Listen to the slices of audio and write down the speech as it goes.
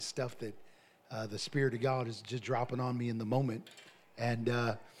stuff that the Spirit of God is just dropping on me in the moment. And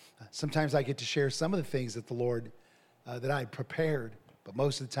sometimes I get to share some of the things that the Lord, that I prepared, but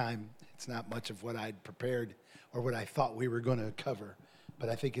most of the time it's not much of what I'd prepared or what I thought we were going to cover. But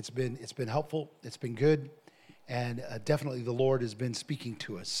I think it's been helpful, it's been good, and definitely the Lord has been speaking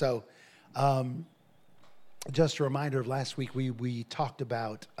to us. So just a reminder of last week, we talked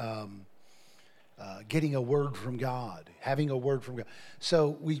about getting a word from God, having a word from God.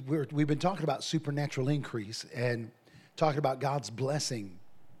 So we've been talking about supernatural increase and talking about God's blessing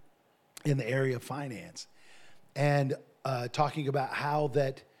in the area of finance, and talking about how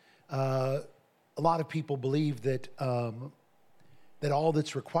that a lot of people believe that that all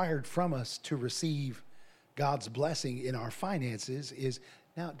that's required from us to receive God's blessing in our finances is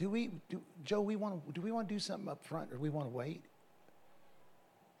now. Joe? Do we want to do something up front, or we want to wait?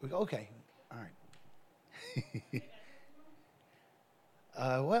 Okay, all right.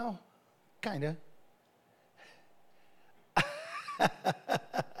 Well, kind of.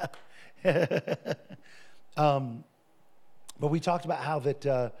 But we talked about how that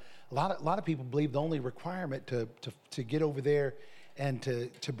a lot of people believe the only requirement to get over there and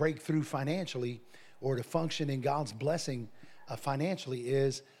to break through financially or to function in God's blessing financially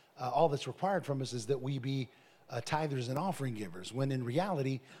is all that's required from us is that we be tithers and offering givers. When in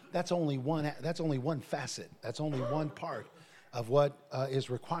reality, that's only one facet. That's only one part of what is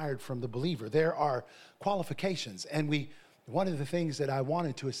required from the believer. There are qualifications, and one of the things that I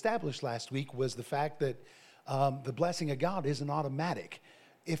wanted to establish last week was the fact that the blessing of God isn't automatic.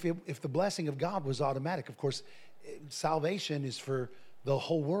 If the blessing of God was automatic, of course, salvation is for the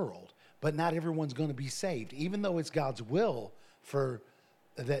whole world, but not everyone's going to be saved. Even though it's God's will for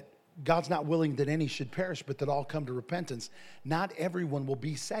that, God's not willing that any should perish, but that all come to repentance. Not everyone will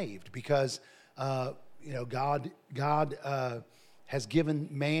be saved because God has given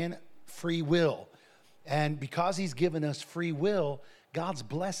man free will. And because he's given us free will, God's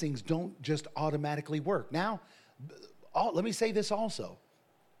blessings don't just automatically work. Now, let me say this also.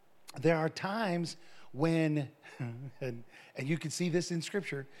 There are times when, and you can see this in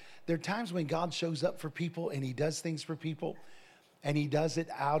Scripture, there are times when God shows up for people and he does things for people, and he does it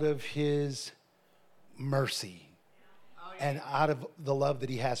out of his mercy and out of the love that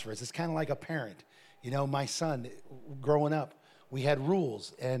he has for us. It's kind of like a parent. My son, growing up, we had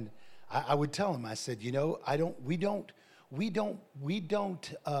rules, and I would tell him, I said, we don't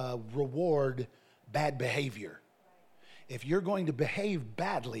reward bad behavior. If you're going to behave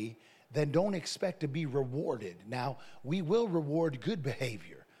badly, then don't expect to be rewarded. Now, we will reward good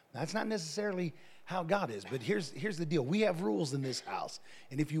behavior. That's not necessarily how God is, but here's the deal. We have rules in this house,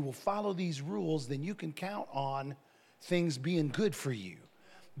 and if you will follow these rules, then you can count on things being good for you.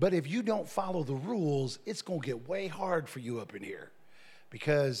 But if you don't follow the rules, it's going to get way hard for you up in here,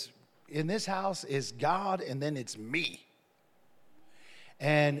 because in this house is God, and then it's me.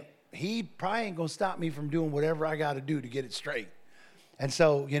 And he probably ain't going to stop me from doing whatever I got to do to get it straight. And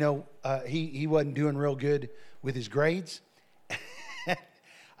so, he wasn't doing real good with his grades.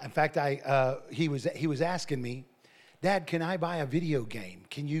 In fact, he was asking me, Dad, can I buy a video game?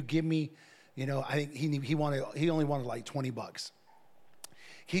 Can you give me, I think he only wanted like $20.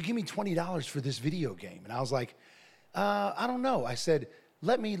 Can you give me $20 for this video game? And I was like, I don't know. I said,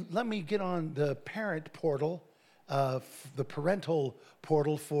 let me get on the parent portal, the parental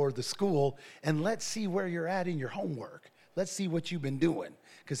portal for the school, and let's see where you're at in your homework. Let's see what you've been doing.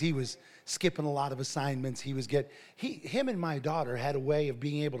 Because he was skipping a lot of assignments. Him and my daughter had a way of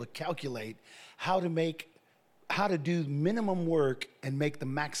being able to calculate how to do minimum work and make the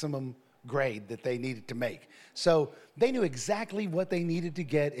maximum grade that they needed to make. So they knew exactly what they needed to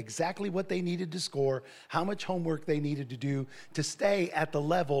get, exactly what they needed to score, how much homework they needed to do to stay at the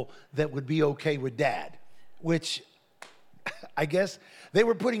level that would be okay with Dad, which I guess they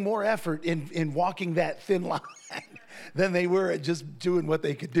were putting more effort in walking that thin line than they were at just doing what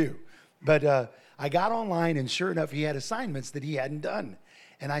they could do. But I got online, and sure enough, he had assignments that he hadn't done.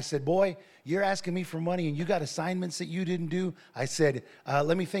 And I said, boy, you're asking me for money and you got assignments that you didn't do? I said,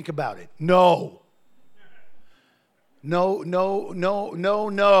 let me think about it. No. You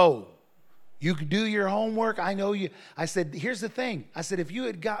could do your homework. I know you. I said, here's the thing. I said, if you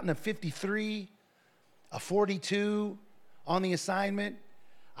had gotten a 53, a 42 on the assignment,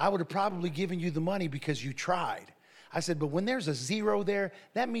 I would have probably given you the money because you tried. I said, but when there's a 0 there,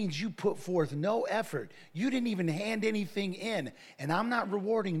 that means you put forth no effort. You didn't even hand anything in, and I'm not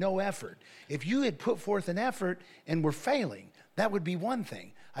rewarding no effort. If you had put forth an effort and were failing, that would be one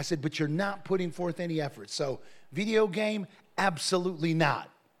thing. I said, but you're not putting forth any effort. So video game, absolutely not.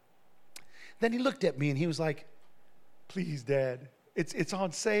 Then he looked at me and he was like, please, Dad, It's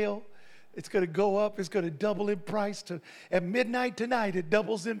on sale. It's going to go up. It's going to double in price. At midnight tonight, it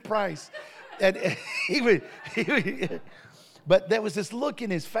doubles in price. And but there was this look in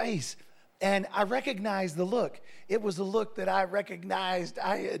his face, and I recognized the look. It was a look that I recognized.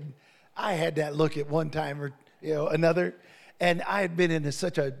 I had that look at one time or another, and I had been in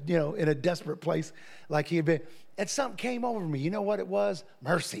such a in a desperate place like he had been, and something came over me. You know what it was?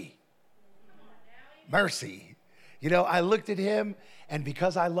 Mercy. Mercy. I looked at him, and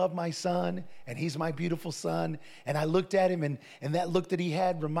because I love my son, and he's my beautiful son, and I looked at him, and that look that he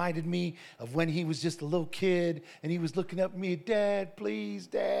had reminded me of when he was just a little kid, and he was looking up at me, Dad, please,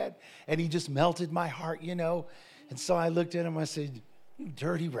 Dad. And he just melted my heart, And so I looked at him, I said, you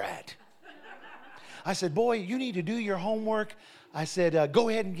dirty rat. I said, boy, you need to do your homework. I said, go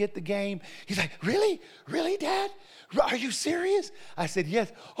ahead and get the game. He's like, really? Really, Dad? Are you serious? I said,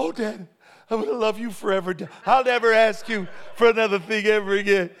 yes. Oh, Dad, I'm going to love you forever. I'll never ask you for another thing ever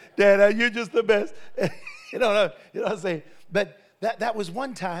again. Dad, you're just the best. You know what I'm saying? But that was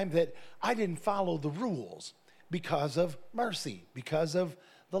one time that I didn't follow the rules because of mercy, because of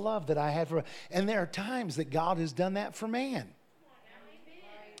the love that I had for him. And there are times that God has done that for man,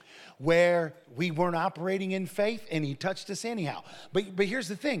 where we weren't operating in faith and he touched us anyhow. But here's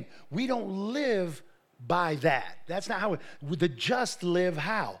the thing. We don't live by that. That's not how the just live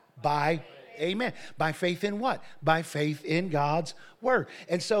how? By amen. By faith in what? By faith in God's word.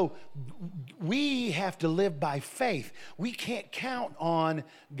 And so we have to live by faith. We can't count on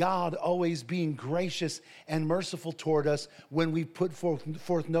God always being gracious and merciful toward us when we put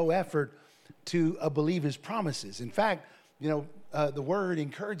forth no effort to believe his promises. In fact, the word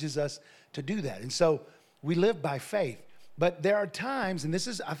encourages us to do that. And so we live by faith. But there are times, and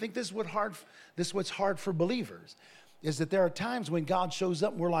I think this is what's hard for believers, is that there are times when God shows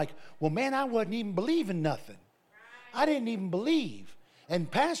up and we're like, well, man, I wasn't even believing nothing. I didn't even believe. And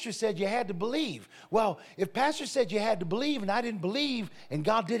pastor said you had to believe. Well, if pastor said you had to believe and I didn't believe and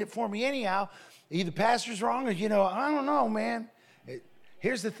God did it for me anyhow, either pastor's wrong or, I don't know, man.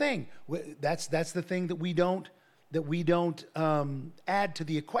 Here's the thing. That's the thing that we don't add to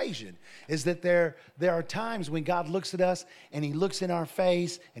the equation, is that there are times when God looks at us and he looks in our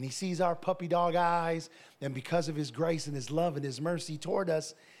face and he sees our puppy dog eyes, and because of his grace and his love and his mercy toward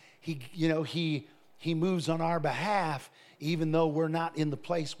us, he moves on our behalf, even though we're not in the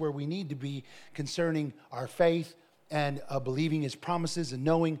place where we need to be concerning our faith and believing his promises and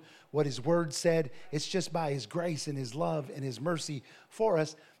knowing what his word said. It's just by his grace and his love and his mercy for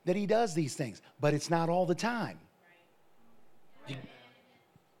us that he does these things, but it's not all the time.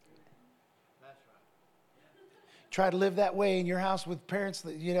 Try to live that way in your house with parents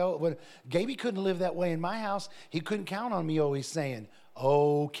that, when Gaby couldn't live that way in my house. He couldn't count on me always saying,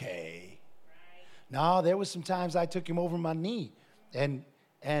 okay. No, there was some times I took him over my knee and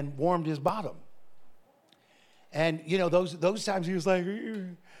warmed his bottom. And, those times he was like,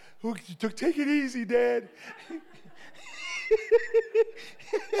 take it easy, Dad.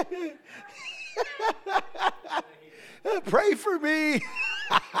 Pray for me.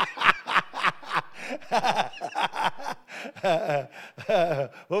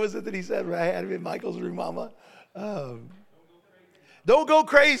 What was it that he said when I had him in Michael's room, Mama? Don't go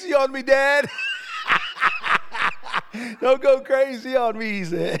crazy on me, Dad. Don't go crazy on me, he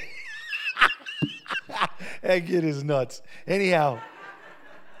said. That kid is nuts. Anyhow,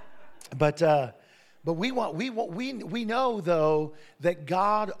 but we know though that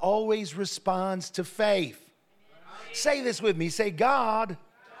God always responds to faith. Say this with me. Say, God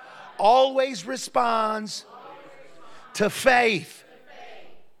always responds to faith.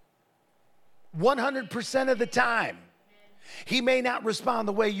 100% of the time. He may not respond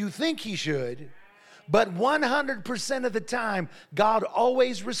the way you think he should, but 100% of the time, God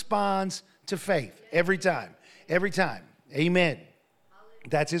always responds to faith. Every time. Every time. Amen.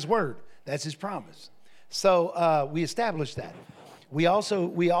 That's his word. That's his promise. So we established that. We also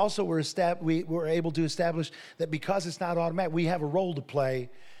were able to establish that because it's not automatic, we have a role to play.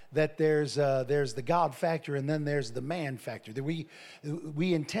 That there's the God factor and then there's the man factor. That we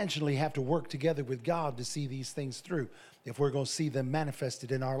intentionally have to work together with God to see these things through, if we're going to see them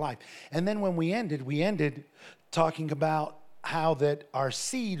manifested in our life. And then when we ended talking about how that our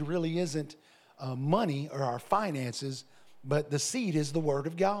seed really isn't money or our finances, but the seed is the word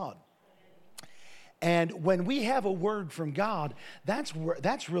of God. And when we have a word from God, that's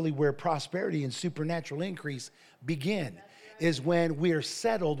really where prosperity and supernatural increase begin, is when we're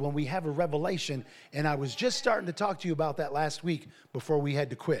settled, when we have a revelation. And I was just starting to talk to you about that last week before we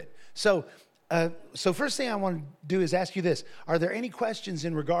had to quit. So first thing I want to do is ask you this. Are there any questions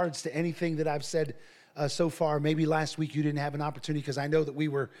in regards to anything that I've said so far. Maybe last week you didn't have an opportunity because I know that we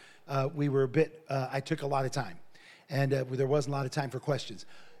were a bit, I took a lot of time and there wasn't a lot of time for questions.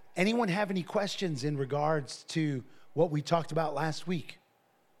 Anyone have any questions in regards to what we talked about last week?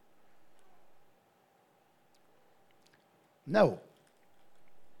 No.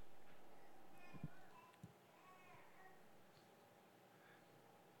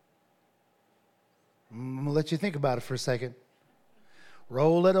 I'm going to let you think about it for a second.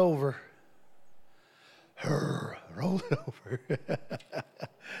 Roll it over. Roll it over.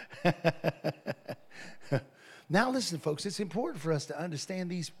 Now listen, folks, it's important for us to understand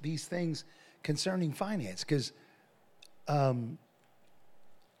these things concerning finance because in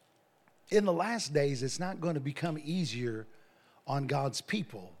the last days, it's not going to become easier on God's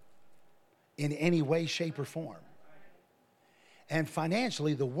people in any way, shape, or form. And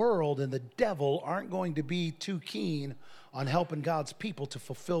financially, the world and the devil aren't going to be too keen on helping God's people to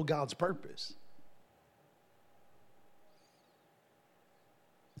fulfill God's purpose.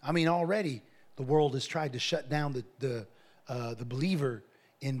 I mean, already the world has tried to shut down the believer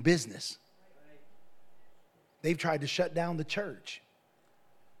in business. They've tried to shut down the church,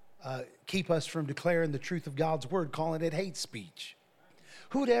 keep us from declaring the truth of God's word, calling it hate speech.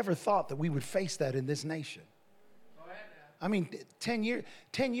 Who'd ever thought that we would face that in this nation? I mean, 10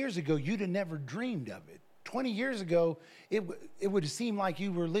 years ago, you'd have never dreamed of it. 20 years ago, it would have seemed like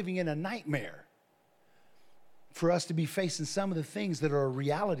you were living in a nightmare. For us to be facing some of the things that are a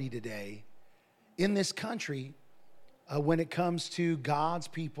reality today in this country when it comes to God's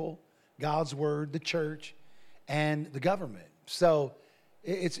people, God's word, the church, and the government. So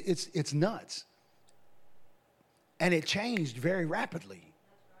it's nuts. And it changed very rapidly.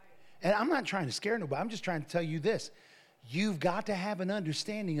 And I'm not trying to scare nobody. I'm just trying to tell you this. You've got to have an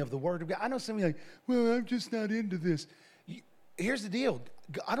understanding of the word of God. I know some of you are like, well, I'm just not into this. Here's the deal.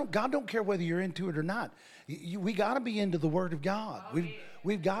 God don't care whether you're into it or not. We got to be into the word of God.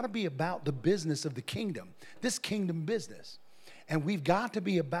 We've got to be about the business of the kingdom, this kingdom business. And we've got to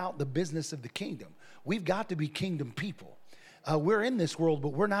be about the business of the kingdom. We've got to be kingdom people. We're in this world, but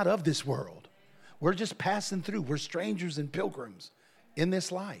we're not of this world. We're just passing through. We're strangers and pilgrims in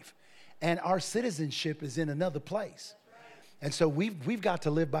this life. And our citizenship is in another place. And so we've got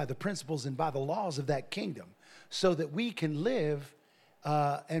to live by the principles and by the laws of that kingdom so that we can live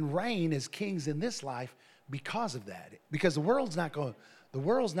and reign as kings in this life because of that. Because the world's not going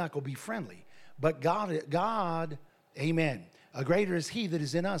to be friendly. But God, amen. Greater is he that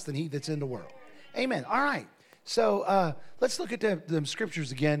is in us than he that's in the world. Amen. All right. So let's look at the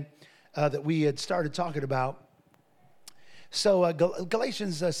scriptures again that we had started talking about. So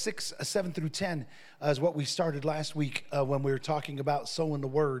Galatians 6, 7 through 10 is what we started last week when we were talking about sowing the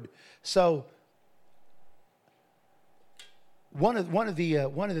word. So one of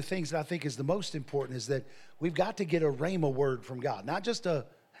the things that I think is the most important is that we've got to get a rhema word from God, not just a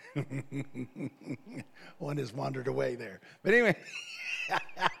one has wandered away there. But anyway,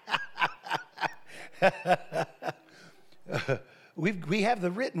 we have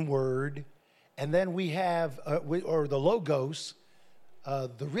the written word. And then we have, or the Logos,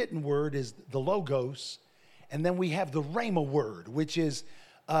 the written word is the Logos. And then we have the Rhema word, which is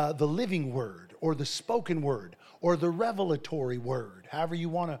the living word, or the spoken word, or the revelatory word, however you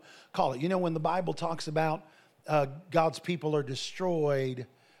want to call it. You know, when the Bible talks about God's people are destroyed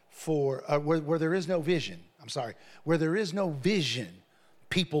for, where there is no vision, where there is no vision,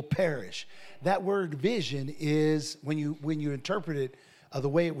 people perish. That word vision is, when you interpret it, the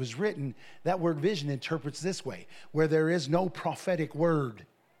way it was written, that word vision interprets this way, where there is no prophetic word.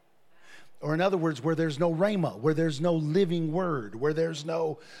 Or in other words, where there's no rhema, where there's no living word, where there's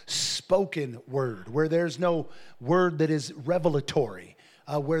no spoken word, where there's no word that is revelatory,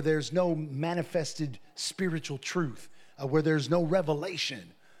 where there's no manifested spiritual truth, where there's no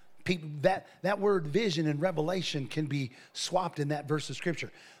revelation. That word vision and revelation can be swapped in that verse of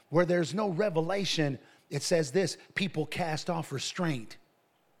scripture. Where there's no revelation, it says this: people cast off restraint.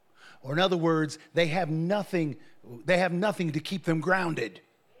 Or in other words, they have nothing to keep them grounded.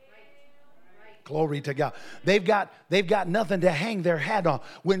 Glory to God. They've got nothing to hang their hat on.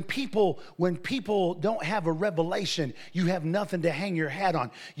 When people don't have a revelation, you have nothing to hang your hat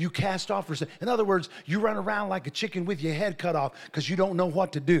on. You cast off restraint. In other words, you run around like a chicken with your head cut off because you don't know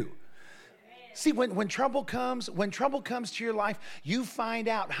what to do. See, when trouble comes to your life, you find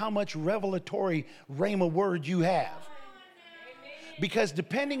out how much revelatory rhema word you have. Because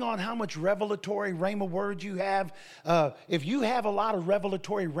depending on how much revelatory rhema word you have, if you have a lot of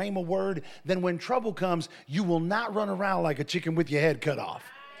revelatory rhema word, then when trouble comes, you will not run around like a chicken with your head cut off.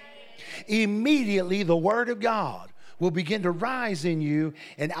 Immediately, the word of God will begin to rise in you,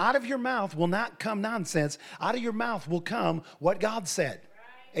 and out of your mouth will not come nonsense. Out of your mouth will come what God said.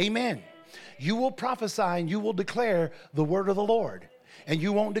 Amen. You will prophesy and you will declare the word of the Lord. And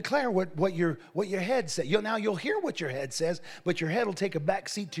you won't declare what your head says. Now you'll hear what your head says, but your head will take a back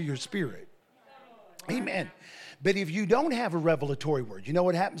seat to your spirit. Amen. But if you don't have a revelatory word, you know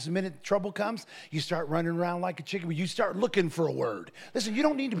what happens the minute trouble comes? You start running around like a chicken. You start looking for a word. Listen, you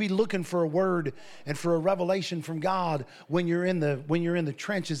don't need to be looking for a word and for a revelation from God when you're in the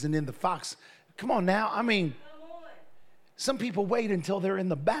trenches and in the fox. Come on now. I mean, some people wait until they're in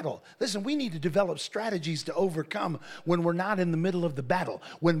the battle. Listen, we need to develop strategies to overcome when we're not in the middle of the battle,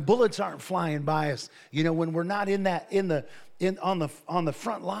 when bullets aren't flying by us, when we're not on the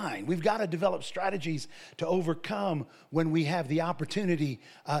front line. We've got to develop strategies to overcome when we have the opportunity,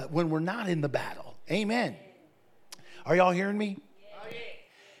 when we're not in the battle. Amen. Are y'all hearing me?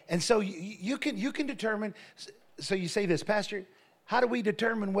 And so you can determine. So you say this, Pastor, how do we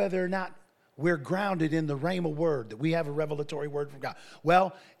determine whether or not we're grounded in the rhema word, that we have a revelatory word from God?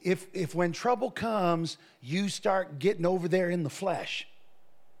 Well, if when trouble comes, you start getting over there in the flesh.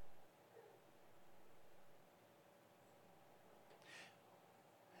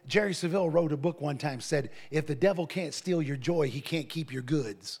 Jerry Savelle wrote a book one time, said, if the devil can't steal your joy, he can't keep your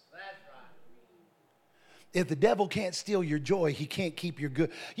goods. That's right. If the devil can't steal your joy, he can't keep your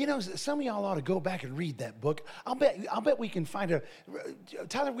good. Some of y'all ought to go back and read that book. I'll bet we can find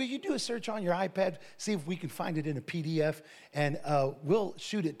Tyler, will you do a search on your iPad, see if we can find it in a PDF, and we'll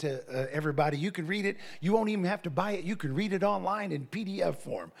shoot it to everybody. You can read it. You won't even have to buy it. You can read it online in PDF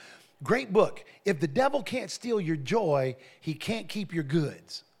form. Great book. If the devil can't steal your joy, he can't keep your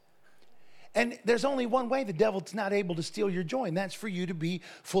goods. And there's only one way the devil's not able to steal your joy, and that's for you to be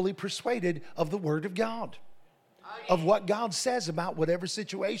fully persuaded of the word of God, of what God says about whatever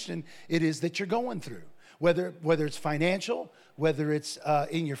situation it is that you're going through, whether it's financial, whether it's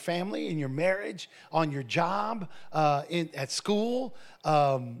in your family, in your marriage, on your job, at school,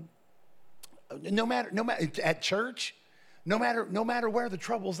 no matter at church, no matter where the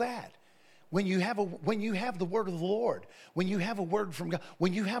trouble's at. When you have the word of the Lord, when you have a word from God,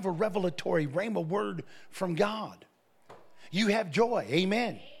 when you have a revelatory rhema word from God, you have joy.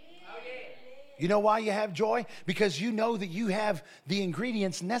 Amen. You know why you have joy? Because you know that you have the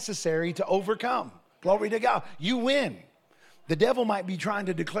ingredients necessary to overcome. Glory to God. You win. The devil might be trying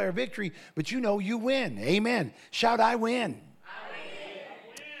to declare victory, but you know you win. Amen. Shout, I win. I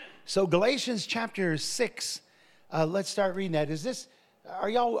win. So Galatians chapter 6, let's start reading that. Are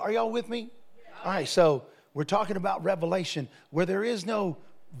y'all with me? All right, so we're talking about revelation. Where there is no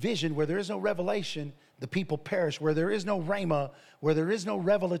vision, where there is no revelation, the people perish. Where there is no rhema, where there is no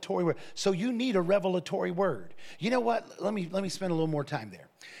revelatory word. So you need a revelatory word. You know what? Let me spend a little more time there.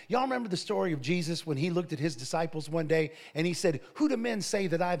 Y'all remember the story of Jesus when he looked at his disciples one day and he said, who do men say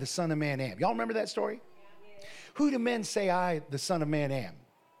that I, the Son of Man, am? Y'all remember that story? Yeah. Who do men say I, the Son of Man, am?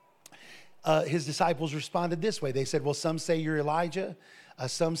 His disciples responded this way. They said, well, some say you're Elijah.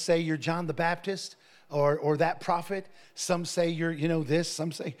 Some say you're John the Baptist or that prophet. Some say you're, this.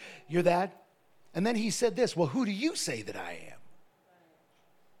 Some say you're that. And then he said this, well, who do you say that I am?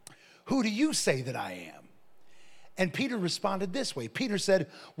 Who do you say that I am? And Peter responded this way. Peter said,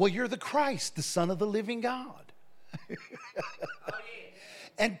 well, you're the Christ, the Son of the living God.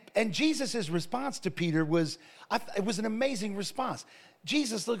 And Jesus' response to Peter it was an amazing response.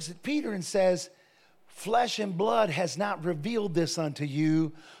 Jesus looks at Peter and says, flesh and blood has not revealed this unto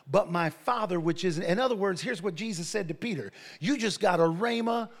you, but my Father which is in other words, here's what Jesus said to Peter. You just got a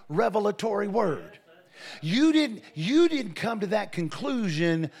rhema revelatory word. You didn't come to that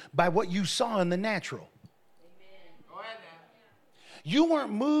conclusion by what you saw in the natural. You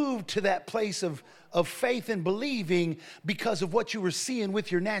weren't moved to that place of faith and believing because of what you were seeing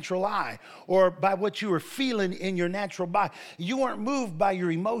with your natural eye or by what you were feeling in your natural body. You weren't moved by your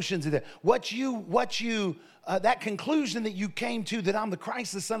emotions. That conclusion that you came to, that I'm the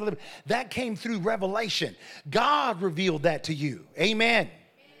Christ, the Son of the living, that came through revelation. God revealed that to you. Amen.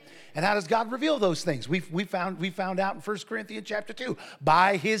 And how does God reveal those things? We found out in 1 Corinthians chapter 2,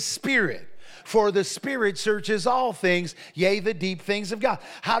 by his Spirit. For the Spirit searches all things, yea, the deep things of God.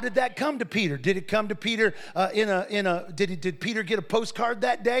 How did that come to Peter? Did it come to Peter did Peter get a postcard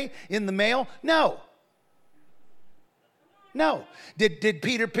that day in the mail? No. Did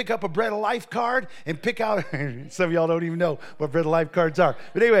Peter pick up a Bread of Life card and pick out, some of y'all don't even know what Bread of Life cards are.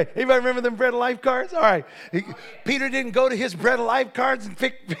 But anyway, anybody remember them Bread of Life cards? All right. Peter didn't go to his Bread of Life cards and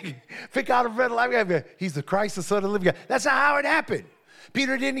pick out a Bread of Life. He's the Christ, the Son of the living God. That's not how it happened.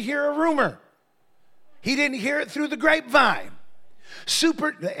 Peter didn't hear a rumor. He didn't hear it through the grapevine.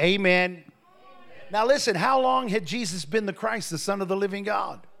 Amen. Now listen, how long had Jesus been the Christ, the Son of the living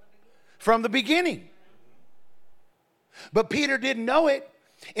God? From the beginning. But Peter didn't know it.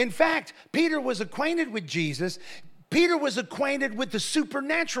 In fact, Peter was acquainted with Jesus. Peter was acquainted with the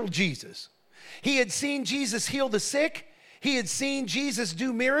supernatural Jesus. He had seen Jesus heal the sick. He had seen Jesus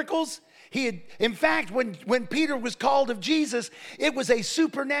do miracles. In fact, when Peter was called of Jesus, it was a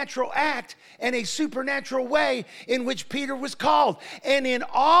supernatural act and a supernatural way in which Peter was called. And in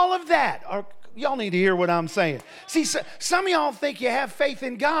all of that, y'all need to hear what I'm saying. See, some of y'all think you have faith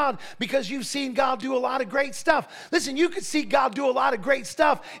in God because you've seen God do a lot of great stuff. Listen, you could see God do a lot of great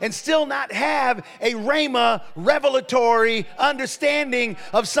stuff and still not have a rhema, revelatory understanding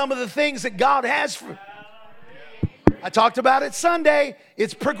of some of the things that God has for. I talked about it Sunday.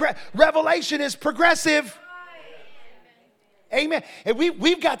 Revelation is progressive. Amen. And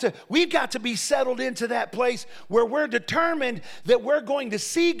we've got to be settled into that place where we're determined that we're going to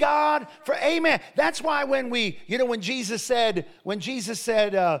see God for, amen. That's why when Jesus said,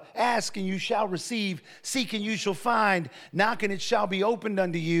 ask and you shall receive, seek and you shall find, knock and it shall be opened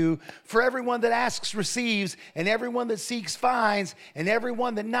unto you. For everyone that asks receives, and everyone that seeks finds, and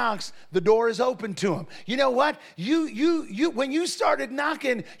everyone that knocks, the door is open to him. You know what? When you started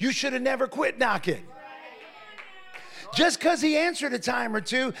knocking, you should have never quit knocking. Just because he answered a time or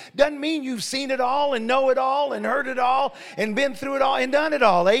two doesn't mean you've seen it all and know it all and heard it all and been through it all and done it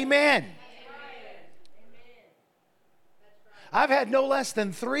all. Amen. I've had no less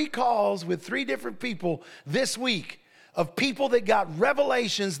than 3 calls with 3 different people this week of people that got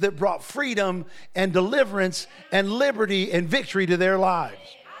revelations that brought freedom and deliverance and liberty and victory to their lives.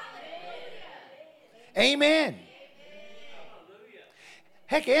 Amen.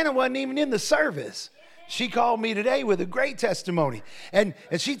 Heck, Anna wasn't even in the service. She called me today with a great testimony. And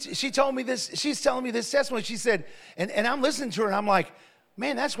she told me this, she's telling me this testimony. She said, and I'm listening to her and I'm like,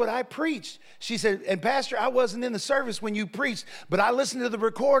 man, that's what I preached. She said, and Pastor, I wasn't in the service when you preached, but I listened to the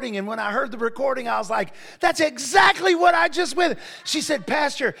recording. And when I heard the recording, I was like, that's exactly what I just went. She said,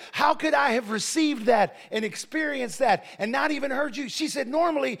 Pastor, how could I have received that and experienced that and not even heard you? She said,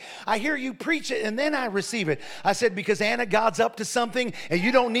 normally I hear you preach it and then I receive it. I said, because Anna, God's up to something and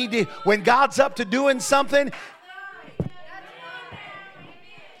you don't need to, when God's up to doing something.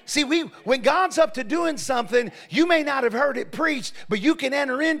 See, when God's up to doing something, you may not have heard it preached, but you can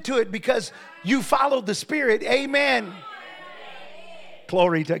enter into it because you followed the Spirit. Amen.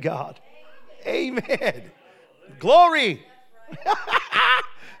 Glory to God. Amen. Glory.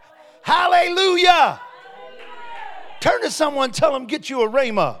 Hallelujah. Turn to someone, tell them, get you a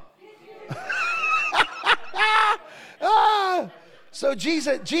rhema. So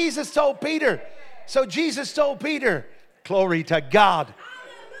Jesus told Peter, glory to God.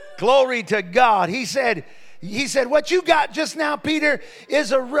 Glory to God. He said, what you got just now, Peter,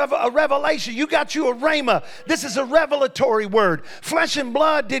 is a revelation. You got you a rhema. This is a revelatory word. Flesh and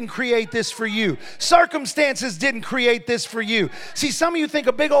blood didn't create this for you. Circumstances didn't create this for you. See, some of you think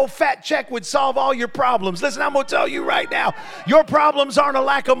a big old fat check would solve all your problems. Listen, I'm going to tell you right now, your problems aren't a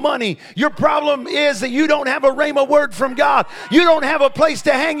lack of money. Your problem is that you don't have a rhema word from God. You don't have a place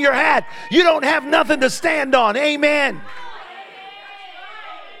to hang your hat. You don't have nothing to stand on. Amen.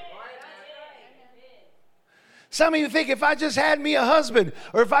 Some of you think if I just had me a husband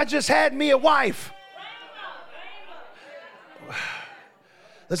or if I just had me a wife.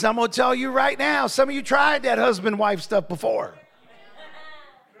 Listen, I'm going to tell you right now, some of you tried that husband-wife stuff before.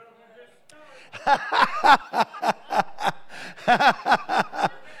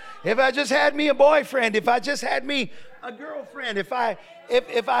 If I just had me a boyfriend, if I just had me a girlfriend, if I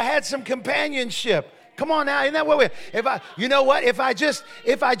had some companionship. Come on now, isn't that what if I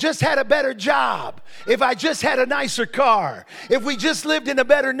just had a better job, if I just had a nicer car, if we just lived in a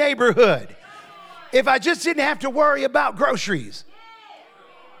better neighborhood, if I just didn't have to worry about groceries.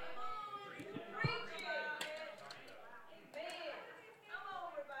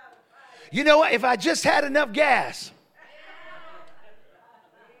 You know what? If I just had enough gas.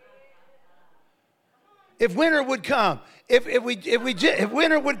 If winter would come. If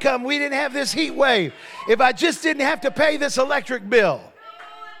winter would come, we didn't have this heat wave. If I just didn't have to pay this electric bill.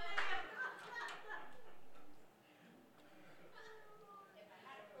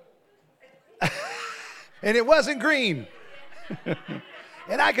 And it wasn't green.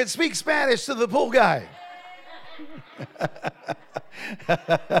 And I could speak Spanish to the pool guy.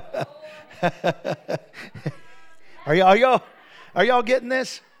 Are y'all getting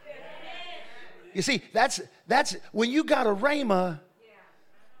this? You see, that's when you got a rhema,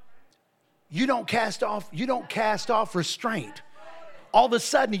 you don't cast off restraint. All of a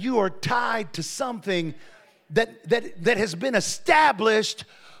sudden you are tied to something that has been established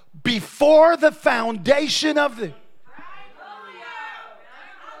before the foundation of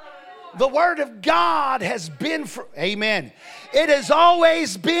the word of God has been for, amen. It has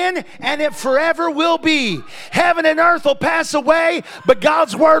always been and it forever will be. Heaven and earth will pass away, but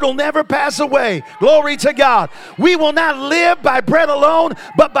God's word will never pass away. Glory to God. We will not live by bread alone,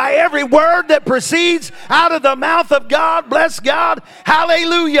 but by every word that proceeds out of the mouth of God. Bless God.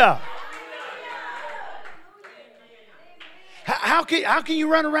 Hallelujah. How can you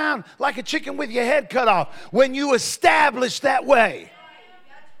run around like a chicken with your head cut off when you establish that way?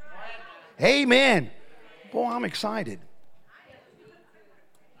 Amen. Boy, I'm excited.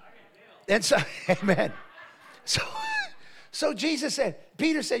 And so, amen. So Jesus said,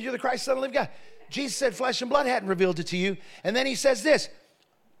 Peter said, you're the Christ, Son of the living God. Jesus said, flesh and blood hadn't revealed it to you. And then he says this,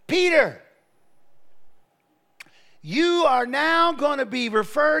 Peter, you are now going to be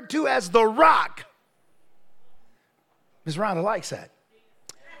referred to as the rock. Ms. Rhonda likes that.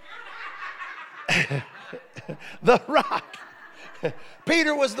 The rock.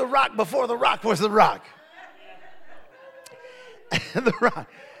 Peter was the rock before the rock was the rock. The rock.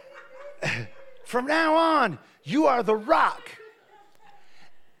 From now on, you are the rock.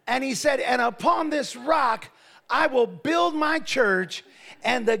 And he said, and upon this rock, I will build my church,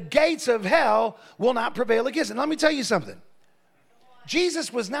 and the gates of hell will not prevail against it. And let me tell you something.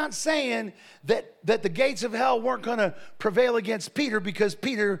 Jesus was not saying that the gates of hell weren't going to prevail against Peter because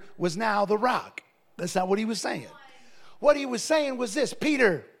Peter was now the rock. That's not what he was saying. What he was saying was this,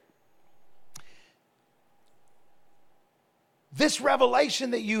 Peter, this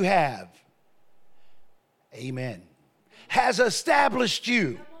revelation that you have, amen, has established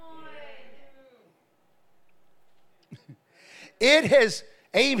you. It has,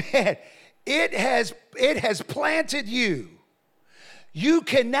 amen, it has planted you. You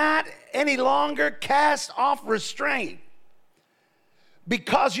cannot any longer cast off restraint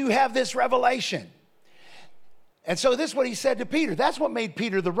because you have this revelation. And so this is what he said to Peter. That's what made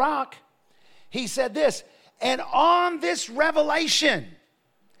Peter the rock. He said this, and on this revelation.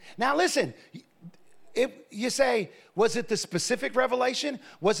 Now listen, if you say, was it the specific revelation?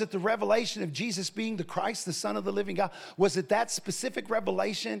 Was it the revelation of Jesus being the Christ, the Son of the living God? Was it that specific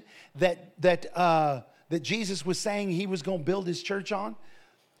revelation that Jesus was saying he was going to build his church on?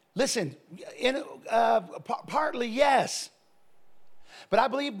 Listen, partly yes. But I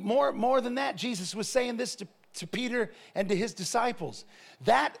believe more than that, Jesus was saying this to Peter and to his disciples.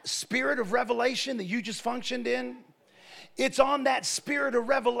 That spirit of revelation that you just functioned in, it's on that spirit of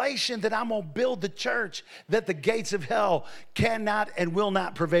revelation that I'm going to build the church that the gates of hell cannot and will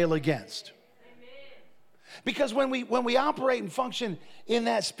not prevail against. Because when we operate and function in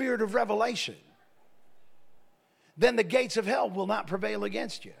that spirit of revelation, then the gates of hell will not prevail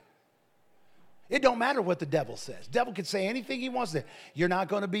against you. It don't matter what the devil says. The devil can say anything he wants to. You're not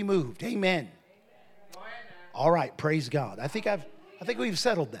going to be moved. Amen. All right, praise God. I think we've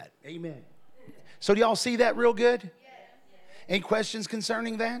settled that. Amen. So do y'all see that real good? Any questions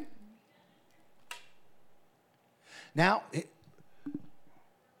concerning that? Now,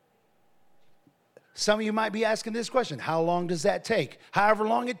 some of you might be asking this question. How long does that take? However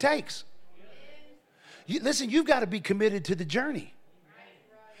long it takes. Listen, you've got to be committed to the journey.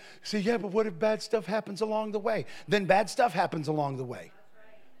 See, yeah, but what if bad stuff happens along the way? Then bad stuff happens along the way.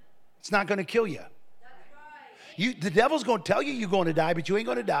 It's not going to kill you. The devil's going to tell you you're going to die, but you ain't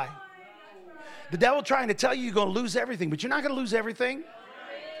going to die. The devil trying to tell you you're going to lose everything, but you're not going to lose everything.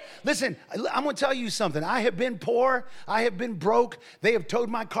 Listen, I'm going to tell you something. I have been poor. I have been broke. They have towed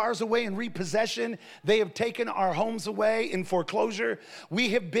my cars away in repossession. They have taken our homes away in foreclosure. We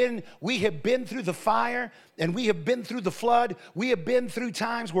have been through the fire, and we have been through the flood. We have been through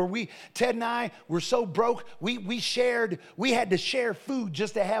times where Ted and I were so broke, we had to share food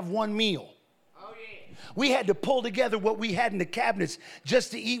just to have one meal. We had to pull together what we had in the cabinets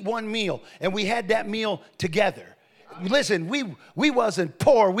just to eat one meal, and we had that meal together. Listen, we wasn't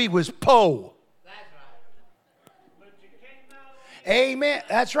poor, we was po. Amen.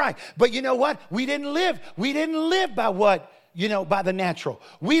 That's right. But you know what? We didn't live by what, by the natural.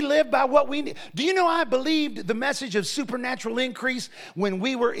 We lived by what we need. Do you know I believed the message of supernatural increase when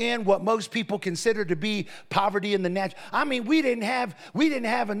we were in what most people consider to be poverty in the natural? I mean, we didn't have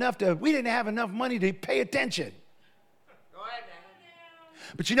enough money to pay attention.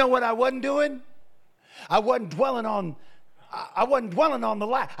 But you know what I wasn't doing? I wasn't dwelling on the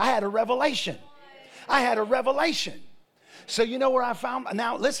lie. I had a revelation. So you know where I found,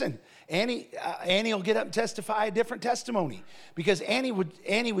 now listen, Annie will get up and testify a different testimony, because Annie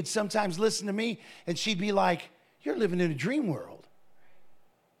would sometimes listen to me and she'd be like, you're living in a dream world.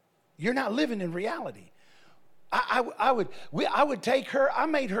 You're not living in reality. I would take her. I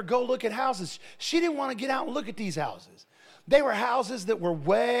made her go look at houses. She didn't want to get out and look at these houses. They were houses that were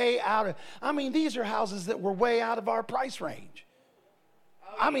way out of, these are houses that were way out of our price range.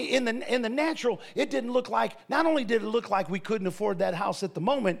 In the natural, it didn't look like, not only did it look like we couldn't afford that house at the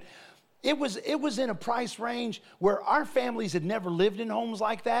moment, it was in a price range where our families had never lived in homes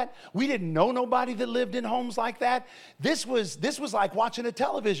like that. We didn't know nobody that lived in homes like that. This was like watching a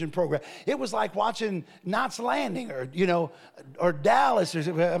television program. It was like watching Knots Landing or Dallas,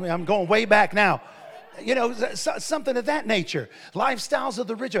 I'm going way back now. Something of that nature. Lifestyles of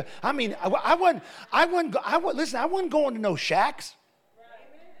the rich. I wasn't going to no shacks.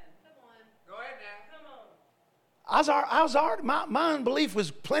 My unbelief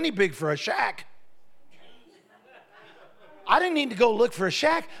was plenty big for a shack. I didn't need to go look for a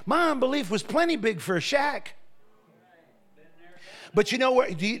shack. My unbelief was plenty big for a shack. But you know where?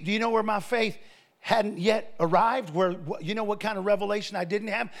 Do you know where my faith hadn't yet arrived? Where, you know what kind of revelation I didn't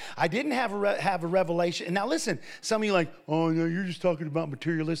have? I didn't have a revelation. And now listen, some of you are like, oh no, you're just talking about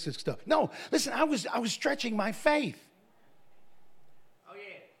materialistic stuff. No, listen, I was stretching my faith. Oh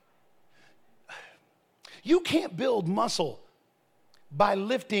yeah. You can't build muscle by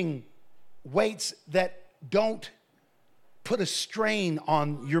lifting weights that don't put a strain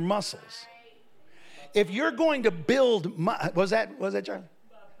on your muscles. If you're going to build, was that Charlie?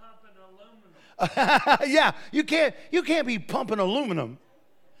 Yeah, you can't be pumping aluminum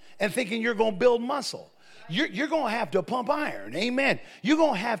and thinking you're going to build muscle. You're going to have to pump iron. Amen. You're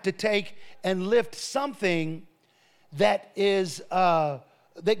going to have to take and lift something that is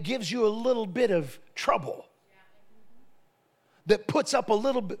that gives you a little bit of trouble. That puts up a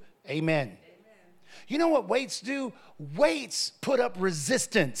little bit. Amen. You know what weights do? Weights put up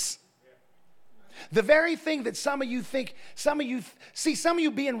resistance. The very thing that some of you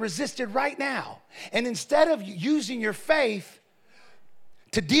being resisted right now. And instead of using your faith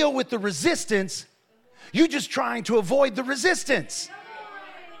to deal with the resistance, you're just trying to avoid the resistance.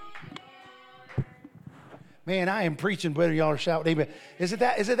 Man, I am preaching better. Y'all are shouting. Amen. Is it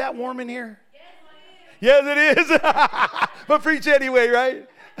that warm in here? Yes, it is. But preach anyway, right?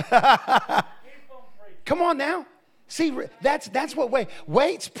 Come on now. See, that's what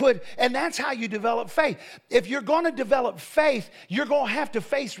weights put, and that's how you develop faith. If you're going to develop faith, you're going to have to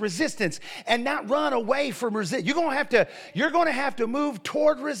face resistance and not run away from resistance. You're going to have to move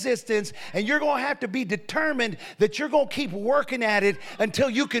toward resistance, and you're going to have to be determined that you're going to keep working at it until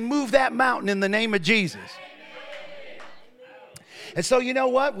you can move that mountain in the name of Jesus. And so you know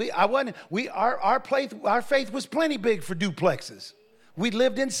what? Our faith was plenty big for duplexes. We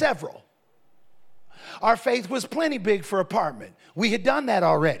lived in several. Our faith was plenty big for apartment. We had done that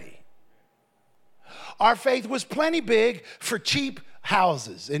already. Our faith was plenty big for cheap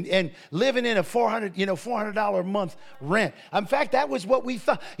houses and living in a $400 a month rent. In fact, that was what we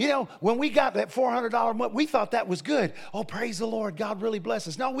thought. When we got that $400 a month, we thought that was good. Oh, praise the Lord. God really bless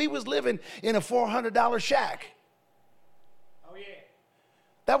us. No, we was living in a $400 shack. Oh, yeah.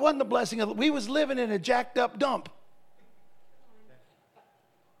 That wasn't the blessing of it. We was living in a jacked up dump.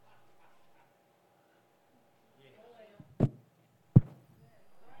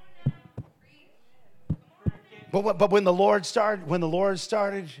 But when the Lord started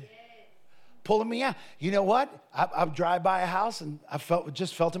pulling me out, you know what? I drive by a house and I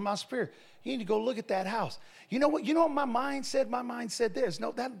just felt in my spirit, you need to go look at that house. You know what my mind said? My mind said this.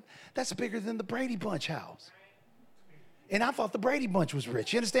 No, that's bigger than the Brady Bunch house. And I thought the Brady Bunch was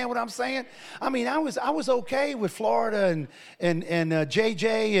rich. You understand what I'm saying? I was okay with Florida and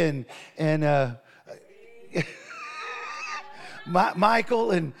JJ and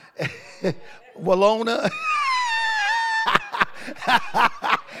Michael and Walona.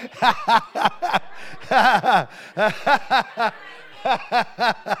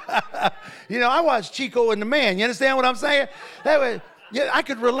 I watched Chico and the Man. You understand what I'm saying? I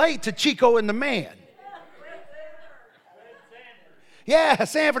could relate to Chico and the Man. Yeah,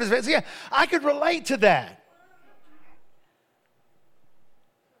 Sanford is. Yeah, I could relate to that.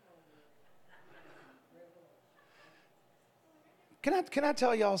 Can I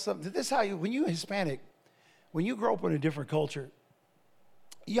tell y'all something? This is how when you're Hispanic, when you grow up in a different culture,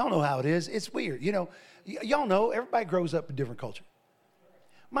 y'all know how it is. It's weird. Y'all know everybody grows up in a different culture.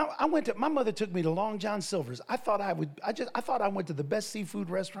 My mother took me to Long John Silver's. I thought I went to the best seafood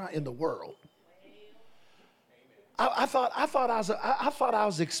restaurant in the world. I thought I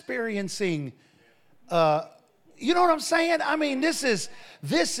was experiencing, you know what I'm saying?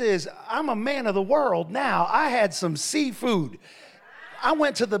 This is, I'm a man of the world now. I had some seafood. I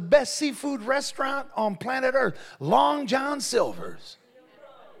went to the best seafood restaurant on planet Earth, Long John Silver's.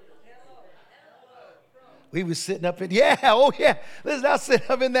 We was sitting up in, yeah, oh yeah. Listen, I was sitting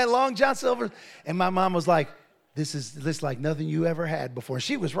up in that Long John Silver's, and my mom was like, this is like nothing you ever had before.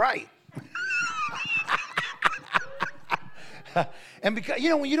 She was right. And because,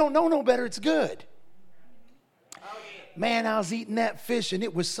 when you don't know no better, it's good. Man, I was eating that fish, and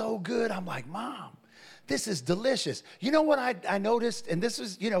it was so good. I'm like, Mom, this is delicious. You know what I noticed? And this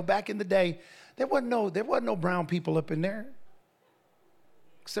was, back in the day, there wasn't no brown people up in there,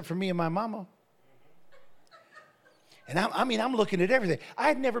 except for me and my mama. And I'm looking at everything. I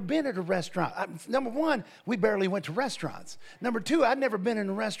had never been at a restaurant. Number one, we barely went to restaurants. Number two, I'd never been in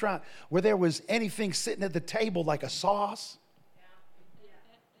a restaurant where there was anything sitting at the table like a sauce.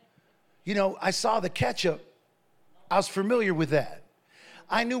 I saw the ketchup. I was familiar with that.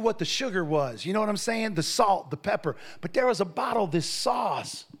 I knew what the sugar was. You know what I'm saying? The salt, the pepper. But there was a bottle of this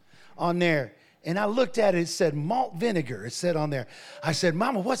sauce on there. And I looked at it. It said malt vinegar. It said on there. I said,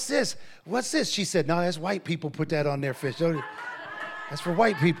 Mama, what's this? What's this? She said, no, that's white people put that on their fish. That's for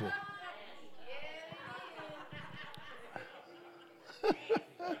white people.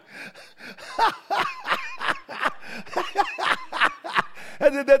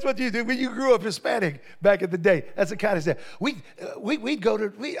 And that's what you do when you grew up Hispanic back in the day. That's the kind of stuff. We'd go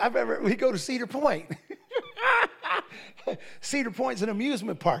to Cedar Point. Cedar Point's an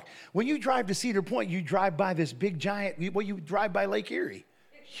amusement park. When you drive to Cedar Point, you drive by this big giant, you drive by Lake Erie.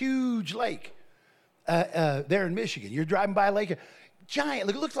 Huge lake there in Michigan. You're driving by a lake, giant,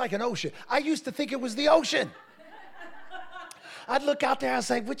 it looks like an ocean. I used to think it was the ocean. I'd look out there, I'd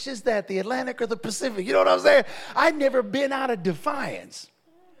say, which is that, the Atlantic or the Pacific? You know what I'm saying? I'd never been out of Defiance.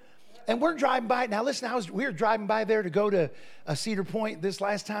 And we're driving by. Now, listen, we were driving by there to go to Cedar Point this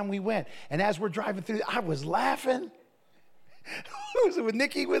last time we went. And as we're driving through, I was laughing. Was it with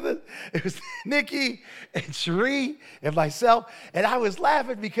Nikki with us? It was Nikki and Cherie and myself. And I was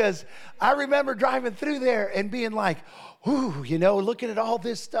laughing because I remember driving through there and being like, ooh, looking at all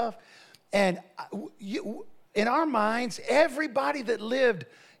this stuff. And in our minds, everybody that lived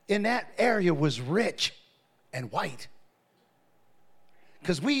in that area was rich and white.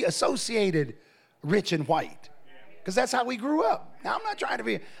 Because we associated rich and white. Because that's how we grew up. Now, I'm not trying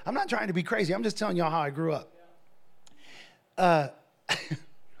to be crazy. I'm just telling y'all how I grew up.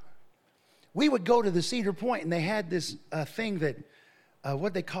 We would go to the Cedar Point, and they had this thing that,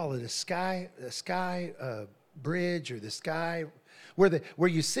 what they call it, a sky bridge or the sky, where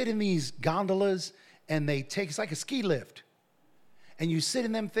you sit in these gondolas, and it's like a ski lift. And you sit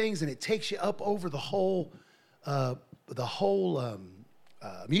in them things, and it takes you up over the whole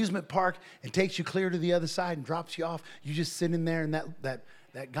amusement park and takes you clear to the other side and drops you off. You just sit in there in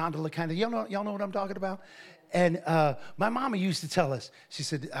that gondola kind of, y'all know what I'm talking about? And my mama used to tell us, she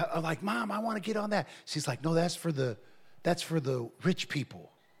said, I'm like, Mom, I want to get on that. She's like, no, that's for the rich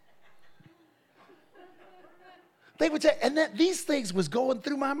people. They would say, and these things was going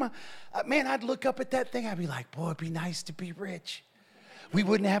through my mind. Man, I'd look up at that thing. I'd be like, boy, it'd be nice to be rich. We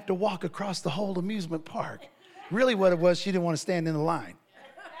wouldn't have to walk across the whole amusement park. Really what it was, she didn't want to stand in the line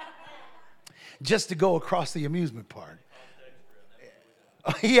just to go across the amusement park.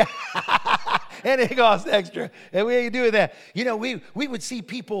 Yeah, and it costs extra. And we ain't doing that. We would see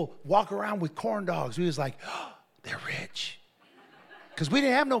people walk around with corn dogs. We was like, oh, they're rich. Because we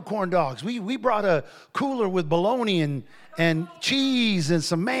didn't have no corn dogs. We brought a cooler with bologna and cheese and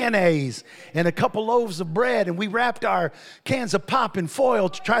some mayonnaise and a couple loaves of bread. And we wrapped our cans of pop in foil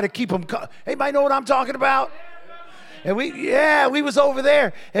to try to keep them. Anybody know what I'm talking about? And we was over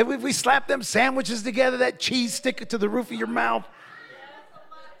there. And we slapped them sandwiches together, that cheese stick to the roof of your mouth.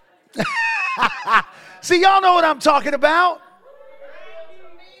 See, y'all know what I'm talking about.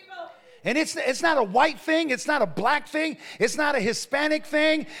 And it's not a white thing. It's not a black thing. It's not a Hispanic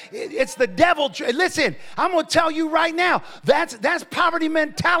thing. It's the devil. Listen, I'm going to tell you right now, that's poverty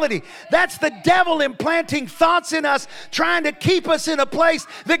mentality. That's the devil implanting thoughts in us, trying to keep us in a place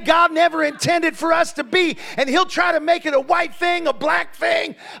that God never intended for us to be. And he'll try to make it a white thing, a black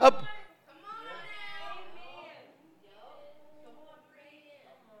thing,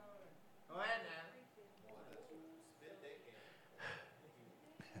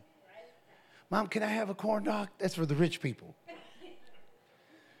 Mom, can I have a corn dog? That's for the rich people.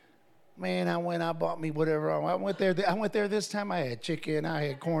 Man, I bought me whatever. I went there this time. I had chicken. I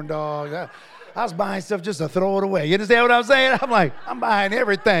had corn dogs. I was buying stuff just to throw it away. You understand what I'm saying? I'm like, I'm buying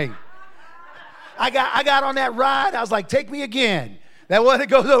everything. I got on that ride. I was like, take me again. That one that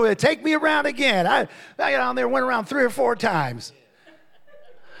goes over there, take me around again. I got on there, went around 3 or 4 times.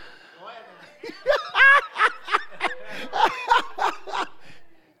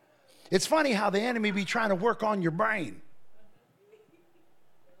 It's funny how the enemy be trying to work on your brain.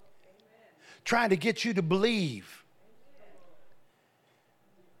 trying to get you to believe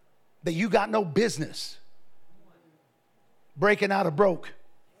that you got no business breaking out of broke.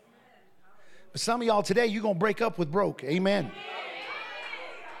 But some of y'all today, you're going to break up with broke. Amen.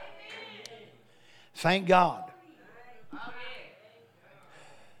 Thank God.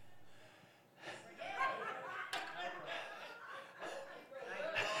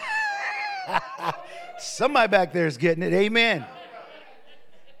 Somebody back there is getting it. Amen.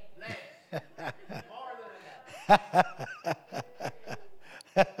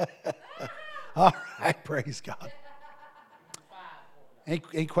 All right, praise God. Any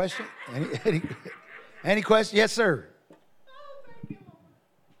question? Any question? Yes, sir.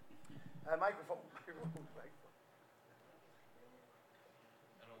 Microphone.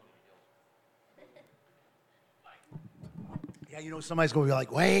 Yeah, you know somebody's going to be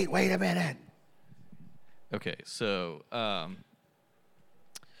like, wait a minute. Okay, so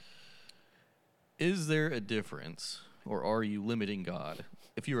is there a difference, or are you limiting God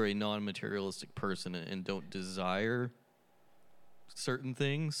if you're a non-materialistic person and don't desire certain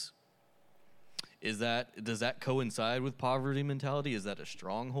things? Does that coincide with poverty mentality? Is that a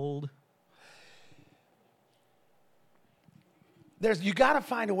stronghold? You got to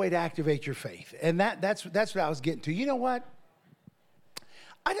find a way to activate your faith, and that's what I was getting to. You know what?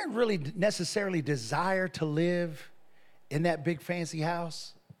 I didn't really necessarily desire to live in that big fancy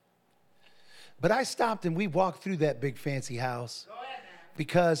house, but I stopped and we walked through that big fancy house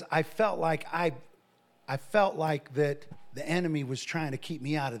because I felt like that the enemy was trying to keep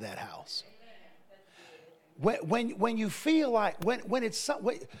me out of that house. When you feel like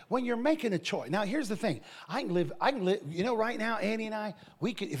when you're making a choice. Now here's the thing: I can live. You know, right now, Annie and I,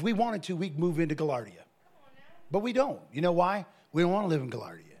 we could, if we wanted to, we could move into Gaillardia, but we don't. You know why? We don't want to live in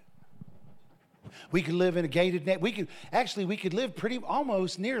Gaillardia. We could live in a gated net. We could live pretty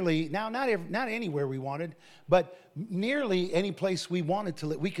almost nearly now. Not anywhere we wanted, but nearly any place we wanted to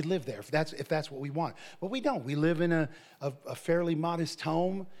live. We could live there if that's what we want. But we don't. We live in a fairly modest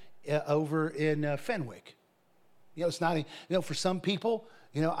home over in Fenwick. You know, it's not. For some people,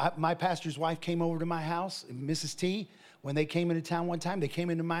 my pastor's wife came over to my house, Mrs. T. When they came into town one time, they came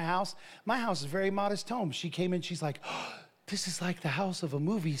into my house. My house is a very modest home. She came in. She's like, oh, this is like the house of a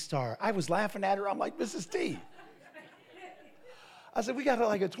movie star. I was laughing at her. I'm like, Mrs. T. I said, we got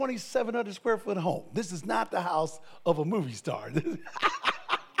like a 2,700 square foot home. This is not the house of a movie star.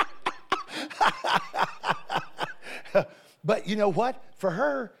 But you know what? For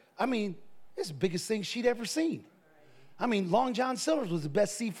her, it's the biggest thing she'd ever seen. Long John Silver's was the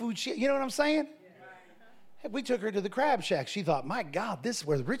best seafood you know what I'm saying? We took her to the Crab Shack. She thought, my God, this is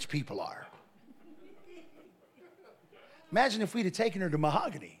where the rich people are. Imagine if we'd have taken her to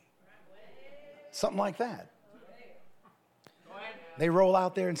Mahogany. Something like that. They roll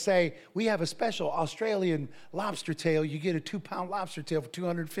out there and say, we have a special Australian lobster tail. You get a 2-pound lobster tail for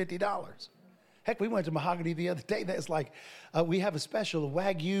 $250. Heck, we went to Mahogany the other day. That's like, we have a special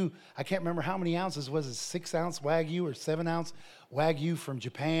Wagyu. I can't remember how many ounces. Was it 6-ounce Wagyu or 7-ounce Wagyu from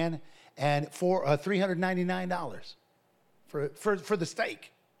Japan? And for $399 for the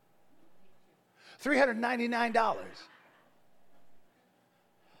steak. $399.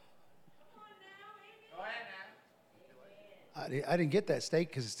 I didn't get that steak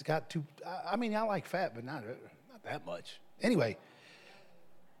because it's got too. I like fat, but not that much. Anyway,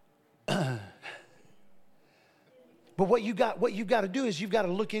 but what you got to do is you've got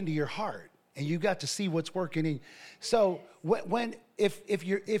to look into your heart, and you've got to see what's working in. So if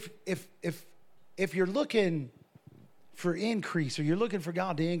you're looking for increase, or you're looking for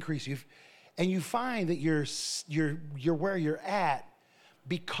God to increase you, and you find that you're where you're at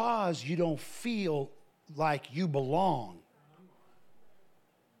because you don't feel like you belong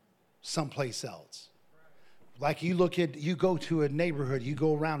someplace else. Like you go to a neighborhood, you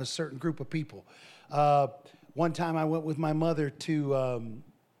go around a certain group of people. One time I went with my mother to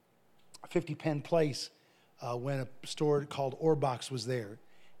 50 Penn Place when a store called Orbox was there.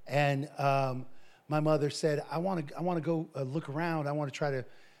 And my mother said, I want to go look around. I want to try to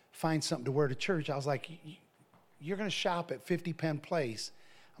find something to wear to church. I was like, you're going to shop at 50 Penn Place?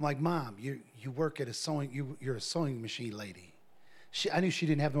 I'm like, Mom, you work at a sewing, you're a sewing machine lady. I knew she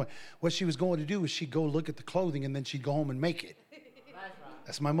didn't have the money. What she was going to do was she'd go look at the clothing and then she'd go home and make it.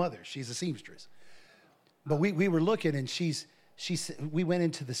 That's my mother. She's a seamstress. But we were looking, and we went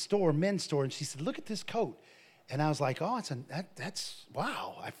into the store, men's store, and she said, look at this coat. And I was like, oh, that's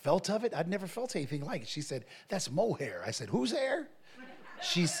wow. I felt of it. I'd never felt anything like it. She said, that's mohair. I said, whose hair?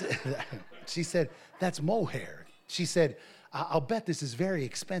 She said, that's mohair. She said, I'll bet this is very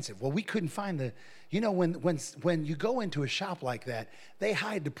expensive. Well, we couldn't find the, when you go into a shop like that, they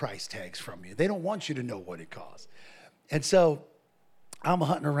hide the price tags from you. They don't want you to know what it costs. And so I'm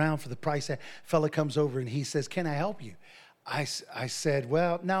hunting around for the price tag. Fella comes over and he says, can I help you? I said,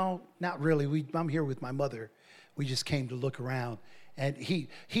 well, no, not really. I'm here with my mother. We just came to look around. And he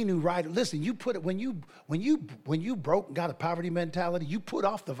knew right. Listen, you put it when you broke and got a poverty mentality, you put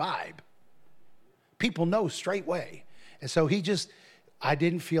off the vibe. People know straight way. And so I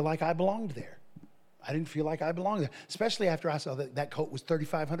didn't feel like I belonged there. I didn't feel like I belonged there, especially after I saw that coat was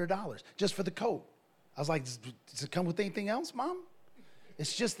 $3,500 just for the coat. I was like, does it come with anything else, Mom?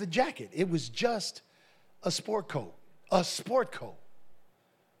 It's just the jacket. It was just a sport coat. A sport coat.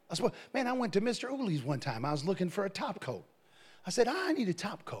 Man, I went to Mr. Uli's one time. I was looking for a top coat. I said, I need a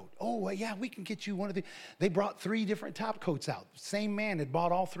top coat. Oh, well, yeah, we can get you one of the. They brought 3 different top coats out. Same man had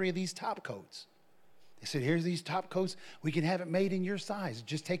bought all 3 of these top coats. They said, here's these top coats. We can have it made in your size.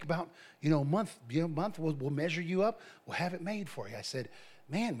 Just take about, a month. We'll measure you up. We'll have it made for you. I said,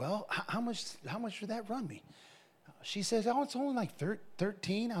 man, well, how much would that run me? She says, oh, it's only like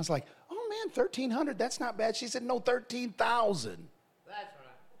 13. I was like, oh, man, $1,300. That's not bad. She said, no, $13,000. That's right.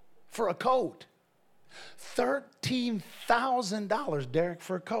 For a coat. $13,000, Derek,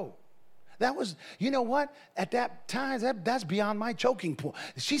 for a coat. That was, you know what? At that time, that's beyond my choking point.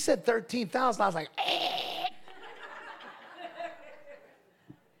 She said 13,000. I was like, eh.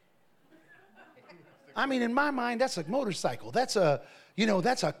 I mean, in my mind, that's a motorcycle. That's a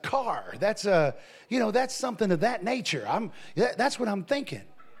car. That's that's something of that nature. That's what I'm thinking.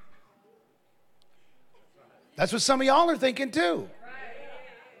 That's what some of y'all are thinking too.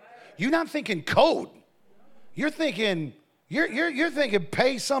 You're not thinking coat. You're thinking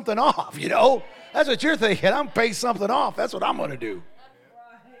pay something off, That's what you're thinking. I'm pay something off. That's what I'm going to do.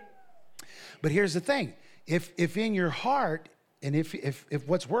 But here's the thing. If in your heart and if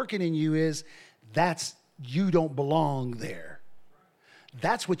what's working in you is you don't belong there.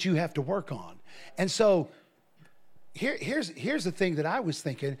 That's what you have to work on. And so here's the thing that I was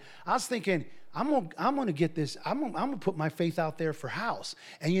thinking. I was thinking, I'm gonna get this. I'm gonna put my faith out there for house.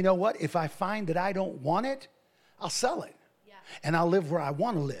 And you know what? If I find that I don't want it, I'll sell it. Yeah. And I'll live where I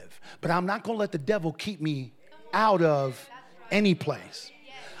want to live. But I'm not gonna let the devil keep me out of any place.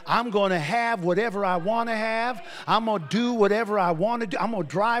 I'm going to have whatever I want to have. I'm going to do whatever I want to do. I'm going to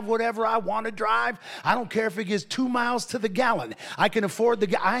drive whatever I want to drive. I don't care if it gets 2 miles to the gallon. I can afford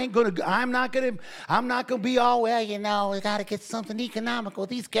I'm not going to be all, we got to get something economical.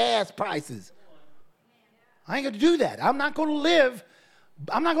 These gas prices. I ain't going to do that. I'm not going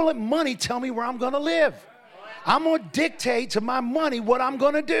to let money tell me where I'm going to live. I'm going to dictate to my money what I'm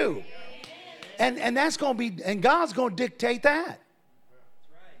going to do. And that's going to be, and God's going to dictate that.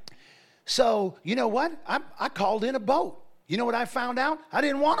 So, you know what? I called in a boat. You know what I found out? I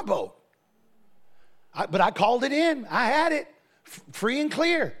didn't want a boat. But I called it in. I had it free and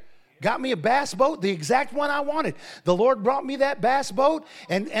clear. Got me a bass boat, the exact one I wanted. The Lord brought me that bass boat,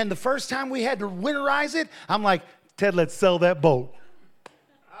 and the first time we had to winterize it, I'm like, Ted, let's sell that boat.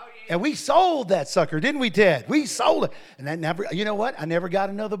 And we sold that sucker, didn't we, Ted? We sold it. And I never, you know what? I never got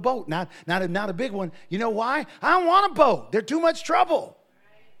another boat. Not a big one. You know why? I don't want a boat. They're too much trouble.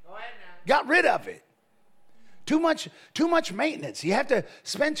 Got rid of it. Too much maintenance. You have to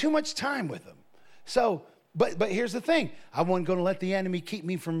spend too much time with them. So, but here's the thing. I wasn't going to let the enemy keep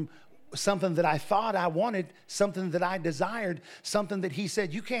me from something that I thought I wanted, something that I desired, something that he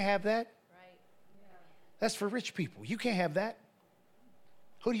said, you can't have that. Right. Yeah. That's for rich people. You can't have that.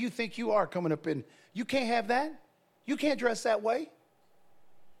 Who do you think you are coming up in? You can't have that. You can't dress that way.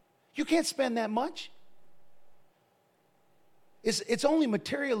 You can't spend that much. It's only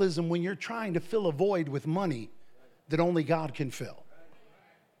materialism when you're trying to fill a void with money that only God can fill.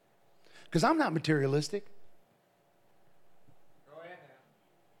 Because I'm not materialistic.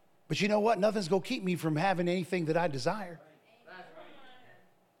 But you know what? Nothing's going to keep me from having anything that I desire.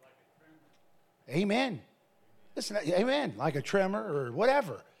 Amen. Listen, amen. Like a Tremor or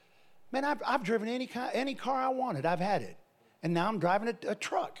whatever. Man, I've driven any car I wanted. I've had it. And now I'm driving a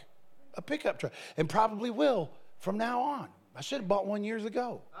truck, a pickup truck, and probably will from now on. I should have bought one years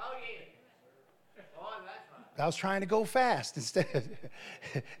ago. Oh, yeah. Oh, that's right. I was trying to go fast instead.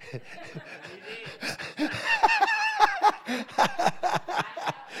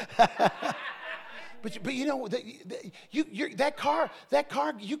 But you know that car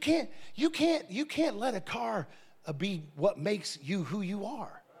you can't let a car be what makes you who you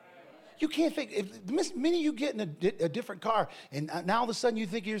are. You can't think, if many of you get in a different car and now all of a sudden you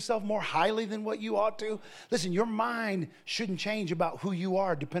think of yourself more highly than what you ought to. Listen, your mind shouldn't change about who you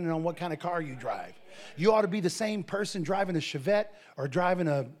are depending on what kind of car you drive. You ought to be the same person driving a Chevette or driving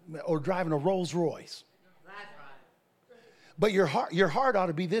a Rolls Royce. But your heart ought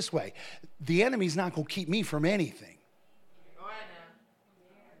to be this way. The enemy's not going to keep me from anything.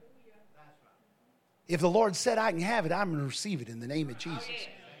 If the Lord said I can have it, I'm going to receive it in the name of Jesus.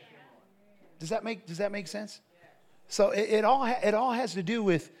 Does that make sense? So it all has to do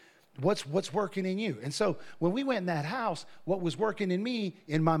with what's working in you. And so when we went in that house, what was working in me,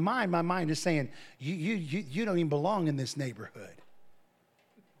 in my mind is saying, you don't even belong in this neighborhood.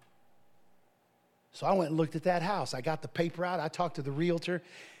 So I went and looked at that house. I got the paper out. I talked to the realtor.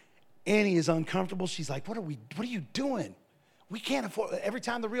 Annie is uncomfortable. She's like, what are you doing? We can't afford, every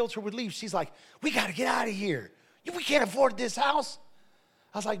time the realtor would leave, she's like, we got to get out of here. We can't afford this house.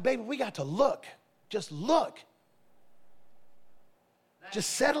 I was like, baby, we got to look. Just look.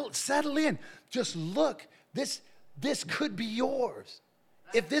 Just settle in. Just look. This could be yours.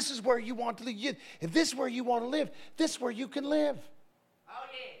 If this is where you want to live, if this is where you want to live, this is where you can live. Oh,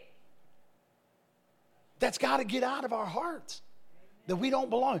 yeah. That's got to get out of our hearts. That we don't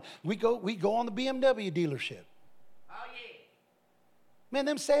belong. We go on the BMW dealership. Oh, yeah. Man,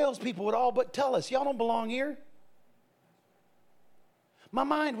 them salespeople would all but tell us, y'all don't belong here. My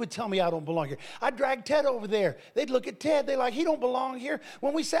mind would tell me I don't belong here. I'd drag Ted over there. They'd look at Ted. They're like, he don't belong here.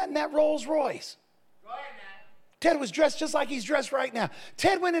 When we sat in that Rolls Royce, Ted was dressed just like he's dressed right now.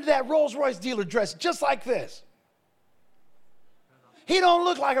 Ted went into that Rolls Royce dealer dressed just like this. He don't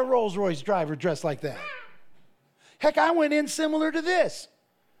look like a Rolls Royce driver dressed like that. Heck, I went in similar to this.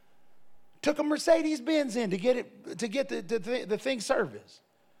 Took a Mercedes-Benz in to get the thing serviced.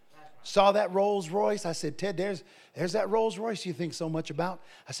 Saw that Rolls Royce. I said, Ted, there's that Rolls Royce you think so much about.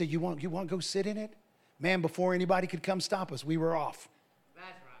 I said, you want to go sit in it? Man, before anybody could come stop us, we were off. That's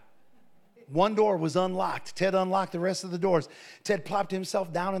right. One door was unlocked. Ted unlocked the rest of the doors. Ted plopped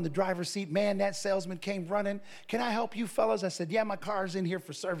himself down in the driver's seat. Man, that salesman came running. Can I help you fellas? I said, yeah, my car's in here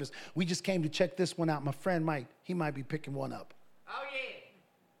for service. We just came to check this one out. My friend might be picking one up. Oh, yeah.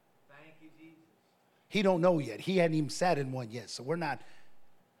 Thank you, Jesus. He don't know yet. He hadn't even sat in one yet, so we're not.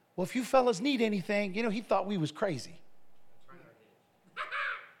 Well, if you fellas need anything, he thought we was crazy.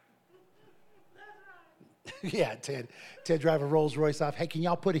 Yeah, Ted drive a Rolls Royce off. Hey, can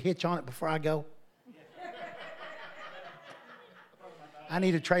y'all put a hitch on it before I go? I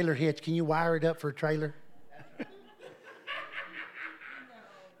need a trailer hitch. Can you wire it up for a trailer?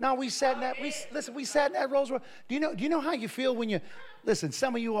 No, we sat in that Rolls Royce. Do you know how you feel when listen,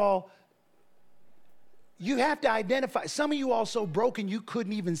 some of you all, you have to identify. Some of you all so broken you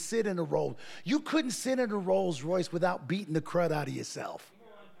couldn't even sit in a Rolls. You couldn't sit in a Rolls Royce without beating the crud out of yourself.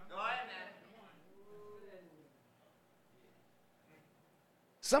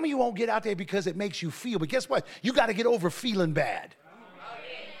 Some of you won't get out there because it makes you feel. But guess what? You got to get over feeling bad.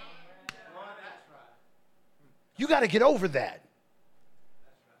 You got to get over that.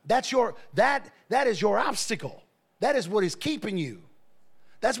 That is your obstacle. That is what is keeping you.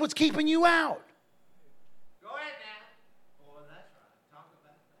 That's what's keeping you out.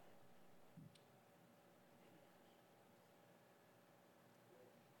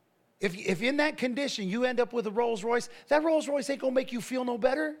 If in that condition you end up with a Rolls Royce, that Rolls Royce ain't gonna make you feel no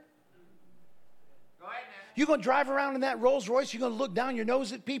better. Go ahead, man. You're gonna drive around in that Rolls Royce. You're gonna look down your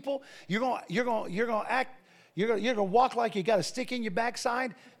nose at people. You're gonna walk like you got a stick in your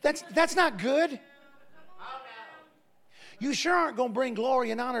backside. That's not good. You sure aren't gonna bring glory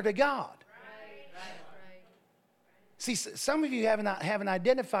and honor to God. Right. See, some of you haven't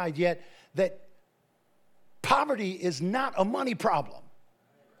identified yet that poverty is not a money problem.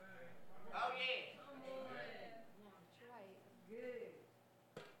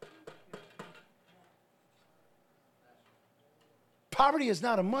 Poverty is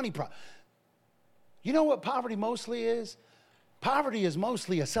not a money problem. You know what poverty mostly is? Poverty is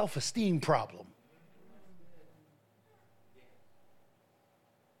mostly a self-esteem problem.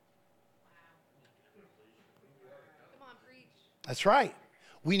 Come on, preach. That's right.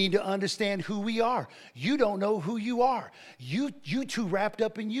 We need to understand who we are. You don't know who you are. You too wrapped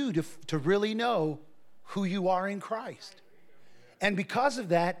up in you to really know who you are in Christ. And because of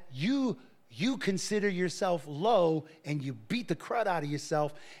that, you consider yourself low and you beat the crud out of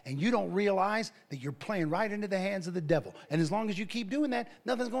yourself and you don't realize that you're playing right into the hands of the devil. And as long as you keep doing that,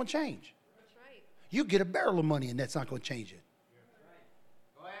 nothing's going to change. That's right. You get a barrel of money and that's not going to change it.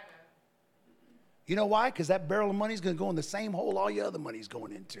 Go ahead, man. You know why? Because that barrel of money is going to go in the same hole all your other money's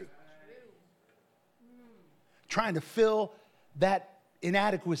going into. Trying to fill that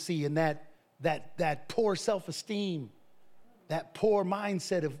inadequacy and that poor self-esteem. That poor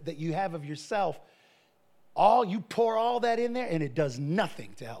mindset that you have of yourself, you pour all that in there and it does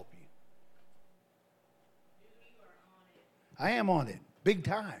nothing to help you. I am on it. Big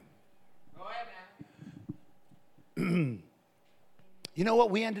time. Go ahead now. You know what?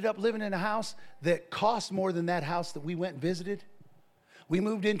 We ended up living in a house that cost more than that house that we went and visited. We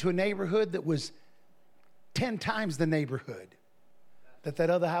moved into a neighborhood that was 10 times the neighborhood that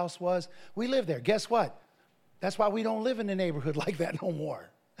other house was. We lived there. Guess what? That's why we don't live in a neighborhood like that no more.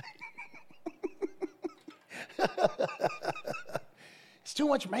 It's too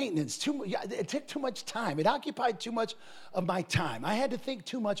much maintenance. It took too much time. It occupied too much of my time. I had to think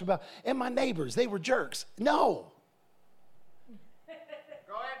too much about, and my neighbors, they were jerks. No. Go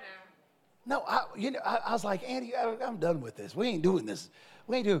ahead now. No, I was like, Andy, I'm done with this. We ain't doing this.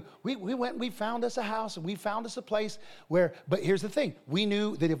 We went and we found us a house and we found us a place where, but here's the thing. We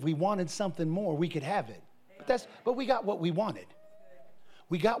knew that if we wanted something more, we could have it. But we got what we wanted.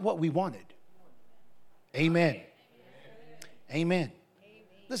 We got what we wanted. Amen. Amen.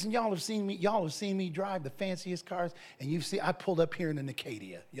 Listen, y'all have seen me drive the fanciest cars, and I pulled up here in an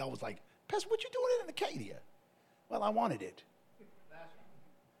Acadia. Y'all was like, Pastor, what you doing in an Acadia? Well, I wanted it.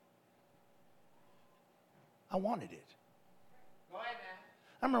 I wanted it. Go ahead now.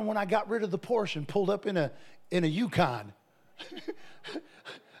 I remember when I got rid of the Porsche and pulled up in a Yukon.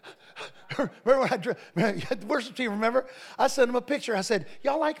 Remember when I drove, worship team, remember? I sent them a picture. I said,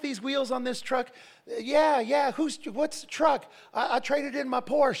 y'all like these wheels on this truck? Yeah. What's the truck? I traded in my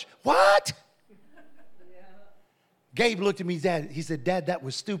Porsche. What? Yeah. Gabe looked at me, Dad. He said, Dad, that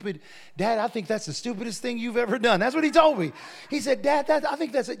was stupid. Dad, I think that's the stupidest thing you've ever done. That's what he told me. He said, Dad, I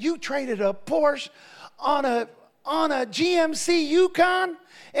think that's it. You traded a Porsche on a GMC Yukon,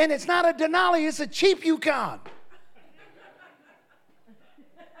 and it's not a Denali, it's a cheap Yukon.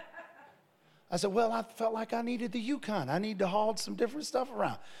 I said, well, I felt like I needed the Yukon. I need to haul some different stuff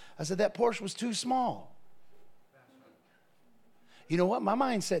around. I said, that Porsche was too small. You know what? My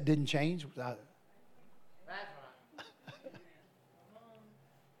mindset didn't change.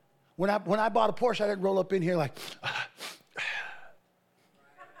 When I bought a Porsche, I didn't roll up in here like,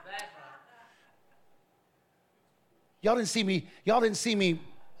 Y'all didn't see me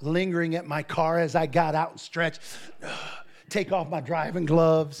lingering at my car as I got out and stretched, take off my driving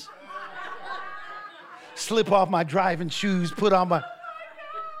gloves, slip off my driving shoes, put on my...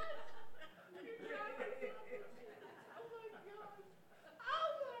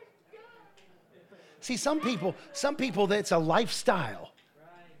 See, some people, that's a lifestyle.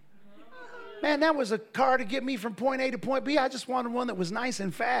 Man, that was a car to get me from point A to point B. I just wanted one that was nice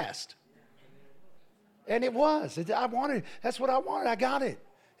and fast. And it was. That's what I wanted. I got it.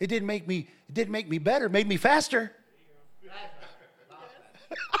 It didn't make me better. It made me faster.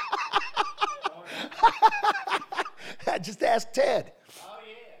 I just asked Ted. Oh,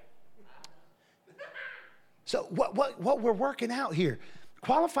 yeah. So what we're working out here,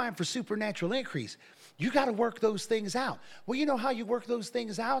 qualifying for supernatural increase, you got to work those things out. Well, you know how you work those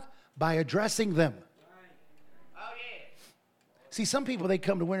things out? By addressing them. Oh, yeah. See, some people, they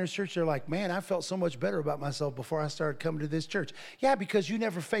come to Winners Church, they're like, man, I felt so much better about myself before I started coming to this church. Yeah, because you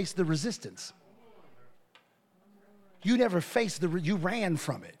never faced the resistance. You never faced you ran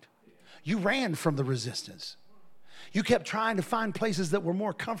from it. You ran from the resistance. You kept trying to find places that were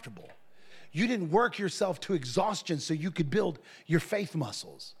more comfortable. You didn't work yourself to exhaustion so you could build your faith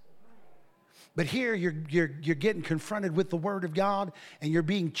muscles. But here you're getting confronted with the Word of God, and you're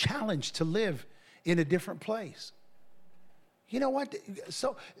being challenged to live in a different place. You know what?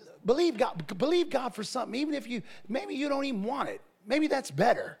 So believe God for something, even if maybe you don't even want it. Maybe that's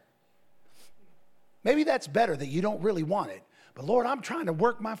better. Maybe that's better that you don't really want it. But Lord, I'm trying to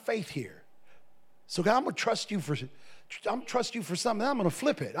work my faith here. So God, I'm gonna trust you for something. I'm gonna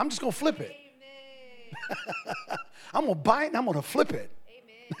flip it. I'm just gonna flip it. I'm gonna buy it and I'm gonna flip it.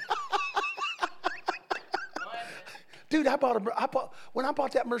 Dude, when I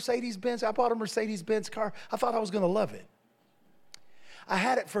bought that Mercedes-Benz, I bought a Mercedes-Benz car. I thought I was gonna love it. I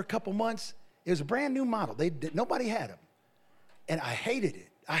had it for a couple months. It was a brand new model. Nobody had them. And I hated it.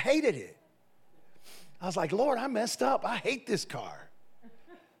 I was like, Lord, I messed up. I hate this car.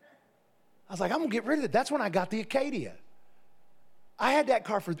 I was like, I'm going to get rid of it. That's when I got the Acadia. I had that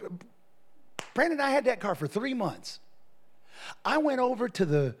car for 3 months. I went over to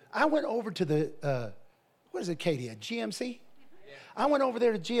the what is Acadia? GMC? Yeah. I went over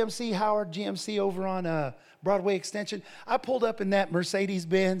there to GMC, Howard GMC over on Broadway Extension. I pulled up in that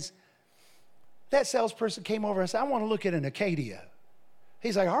Mercedes-Benz. That salesperson came over and said, I want to look at an Acadia.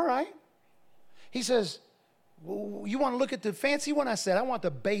 He's like, all right. He says, well, you want to look at the fancy one? I said, I want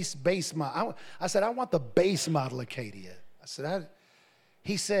the base model. I said, I want the base model Acadia.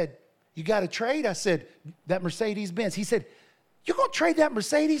 He said, you got a trade? I said, that Mercedes-Benz. He said, you're going to trade that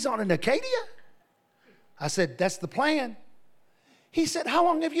Mercedes on an Acadia? I said, that's the plan. He said, how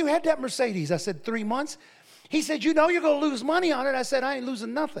long have you had that Mercedes? I said, 3 months. He said, you know you're going to lose money on it. I said, I ain't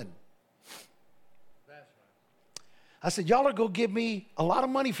losing nothing. I said, y'all are going to give me a lot of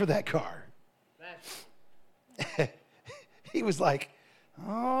money for that car. He was like,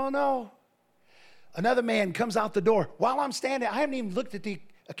 oh, no. Another man comes out the door. While I'm standing, I haven't even looked at the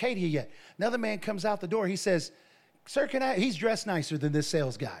Acadia yet. Another man comes out the door. He says, sir, can I? He's dressed nicer than this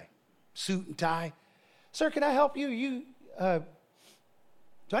sales guy. Suit and tie. Sir, can I help you? Do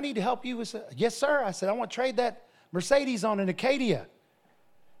I need to help you? Yes, sir. I said, I want to trade that Mercedes on an Acadia.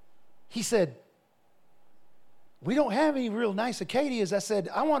 He said, we don't have any real nice Acadias. I said,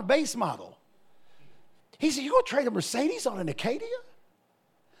 I want a base model. He said, you're going to trade a Mercedes on an Acadia?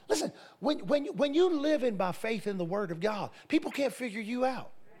 Listen, when you live in by faith in the Word of God, people can't figure you out.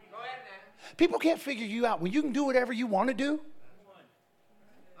 Go ahead now. People can't figure you out. When you can do whatever you want to do.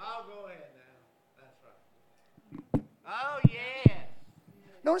 Oh, go ahead now. That's right. Oh, yeah.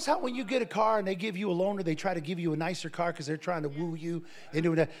 Notice how when you get a car and they give you a loan or they try to give you a nicer car because they're trying to woo you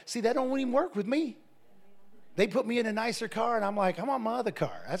into it. See, that don't even work with me. They put me in a nicer car and I'm like, I want my other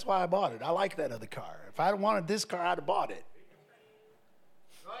car. That's why I bought it. I like that other car. If I wanted this car, I'd have bought it.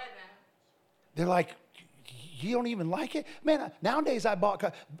 Go ahead now. They're like, you don't even like it? Man, nowadays I bought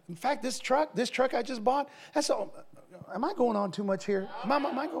car. In fact, this truck I just bought, that's all. Am I going on too much here? Am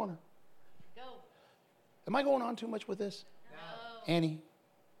I going? Go. Am I going on too much with this? No. Annie?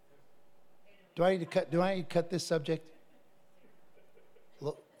 Do I need to cut this subject?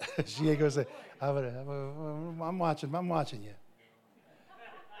 Look, she ain't gonna say, I'm watching you.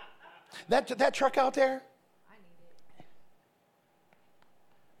 That truck out there, I need it.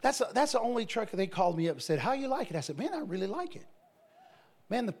 that's the only truck they called me up and said, how you like it? I said, man, I really like it.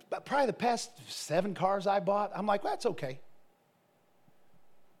 Man, probably the past 7 cars I bought, I'm like, well, that's okay.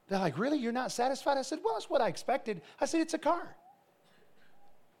 They're like, really? You're not satisfied? I said, well, that's what I expected. I said, it's a car.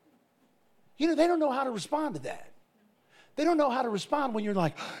 You know, they don't know how to respond to that. They don't know how to respond when you're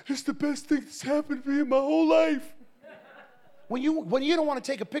like, it's the best thing that's happened to me in my whole life. When you don't want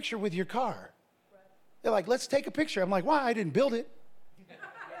to take a picture with your car. They're like, let's take a picture. I'm like, why? I didn't build it.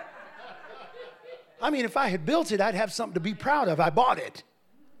 I mean, if I had built it, I'd have something to be proud of. I bought it.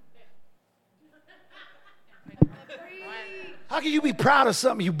 How can you be proud of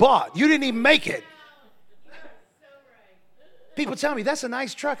something you bought? You didn't even make it. People tell me, that's a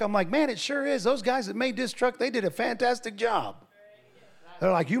nice truck. I'm like, man, it sure is. Those guys that made this truck, they did a fantastic job.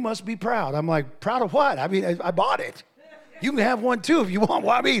 They're like, you must be proud. I'm like, proud of what? I mean, I bought it. You can have one too if you want.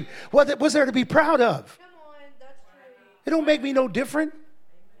 Well, I mean, what's there to be proud of? Come on, that's true. It don't make me no different.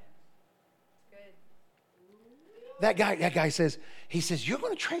 Good. That guy says, you're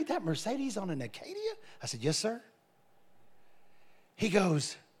going to trade that Mercedes on an Acadia? I said, yes, sir. He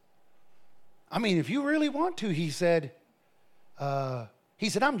goes, I mean, if you really want to, he said, I'm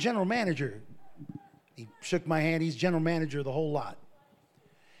general manager. He shook my hand. He's general manager of the whole lot.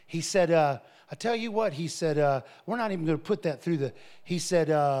 He said, I tell you what, he said, we're not even going to put that through the, he said,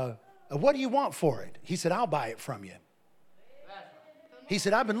 what do you want for it? He said, I'll buy it from you. He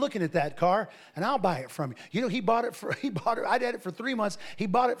said, I've been looking at that car and I'll buy it from you. You know, I had it for 3 months. He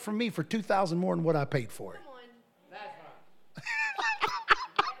bought it from me for $2,000 more than what I paid for it. Come on.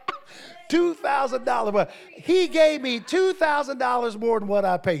 $2,000. He gave me $2,000 more than what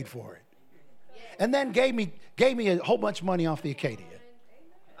I paid for it. And then gave me a whole bunch of money off the Acadia.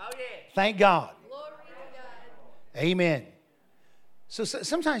 Oh, yeah. Thank God. Glory to God. Amen. So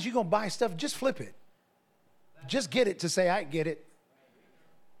sometimes you're going to buy stuff, just flip it. Just get it to say, I get it.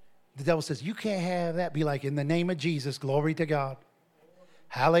 The devil says, you can't have that. Be like, in the name of Jesus, glory to God.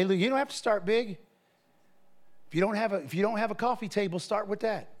 Hallelujah. You don't have to start big. If you don't have a coffee table, start with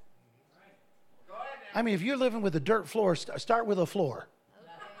that. I mean, if you're living with a dirt floor, start with a floor.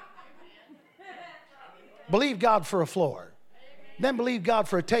 Believe God for a floor. Then believe God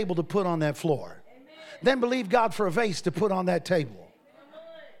for a table to put on that floor. Then believe God for a vase to put on that table.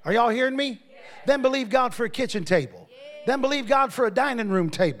 Are y'all hearing me? Then believe God for a kitchen table. Then believe God for a dining room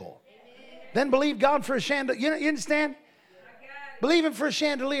table. Then believe God for a chandelier. You understand? Believe Him for a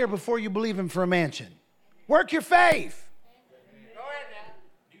chandelier before you believe Him for a mansion. Work your faith. Go ahead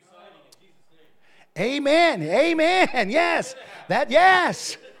now. Amen. Amen. Yes.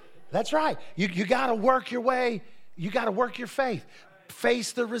 Yes. That's right. You got to work your way. You got to work your faith.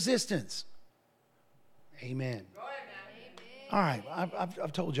 Face the resistance. Amen. Go ahead now. All right.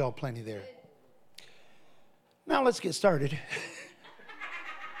 I've told y'all plenty there. Now let's get started.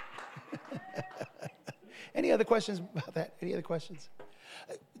 Any other questions about that? Any other questions?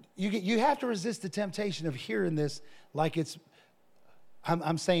 You have to resist the temptation of hearing this like it's,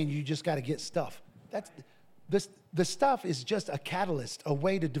 I'm saying you just got to get stuff. the stuff is just a catalyst, a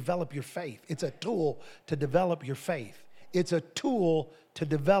way to develop your faith. It's a tool to develop your faith. It's a tool to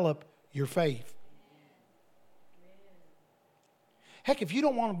develop your faith. Heck, if you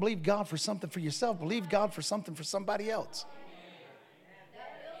don't want to believe God for something for yourself, believe God for something for somebody else.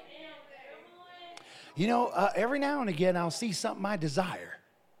 You know, every now and again, I'll see something I desire.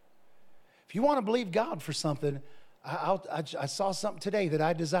 If you want to believe God for something, I saw something today that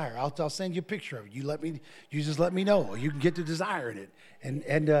I desire. I'll send you a picture of it. You just let me know. You can get to desiring it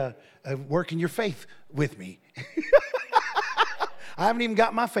and working your faith with me. I haven't even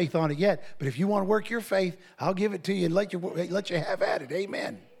got my faith on it yet, but if you want to work your faith, I'll give it to you and let you have at it.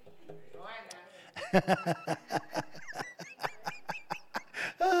 Amen.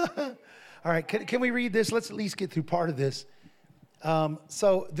 All right, can we read this? Let's at least get through part of this.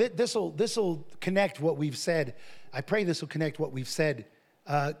 So this will connect what we've said. I pray this will connect what we've said.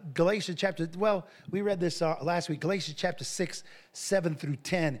 Galatians chapter, we read this last week. Galatians chapter 6, 7 through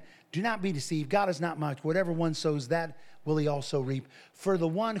 10. Do not be deceived. God is not mocked. Whatever one sows, that will he also reap. For the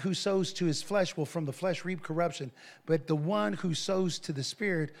one who sows to his flesh will from the flesh reap corruption, but the one who sows to the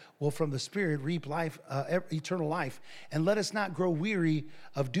Spirit will from the Spirit reap life, eternal life. And let us not grow weary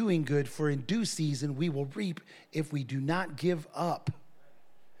of doing good, for in due season we will reap if we do not give up.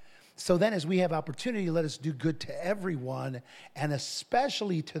 So then as we have opportunity, let us do good to everyone, and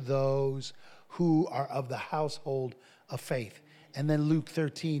especially to those who are of the household of faith. And then Luke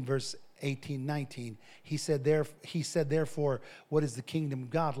 13, verse 18, 19, he said, therefore, what is the kingdom of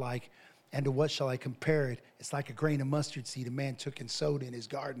God like? And to what shall I compare it? It's like a grain of mustard seed a man took and sowed in his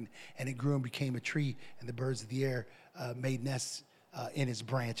garden, and it grew and became a tree, and the birds of the air made nests in its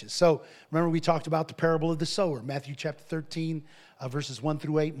branches. So remember, we talked about the parable of the sower, Matthew chapter 13, verses 1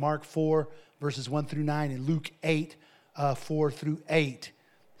 through 8, Mark 4, verses 1 through 9, and Luke 8, 4 through 8.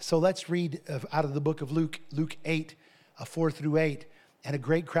 So let's read out of the book of Luke 8, 4 through 8. And a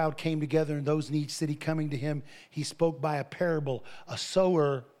great crowd came together, and those in each city coming to him, he spoke by a parable. A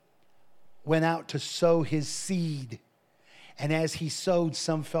sower went out to sow his seed. And as he sowed,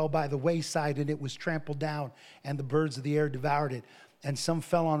 some fell by the wayside, and it was trampled down, and the birds of the air devoured it. And some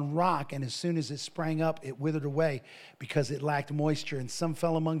fell on rock, and as soon as it sprang up, it withered away because it lacked moisture. And some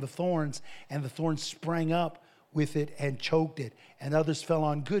fell among the thorns, and the thorns sprang up with it and choked it. And others fell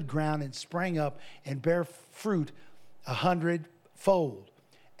on good ground and sprang up and bare fruit 100-fold.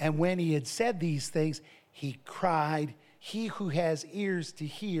 And when he had said these things, he cried, "He who has ears to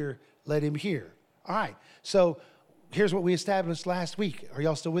hear, let him hear." All right, so here's what we established last week. Are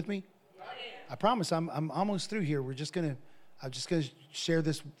y'all still with me? I promise I'm almost through here. I'm just gonna share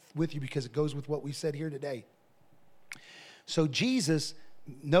this with you because it goes with what we said here today. So Jesus,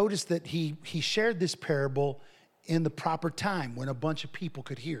 noticed that he shared this parable in the proper time when a bunch of people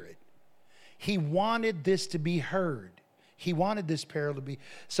could hear it. He wanted this to be heard. He wanted this parable to be.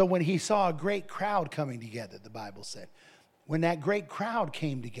 So when he saw a great crowd coming together, the Bible said, when that great crowd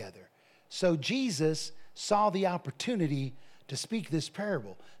came together, so Jesus saw the opportunity to speak this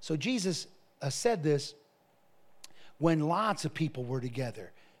parable. So Jesus said this when lots of people were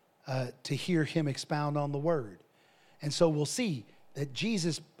together to hear him expound on the word. And so we'll see that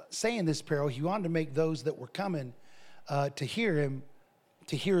Jesus saying this parable, he wanted to make those that were coming to hear him,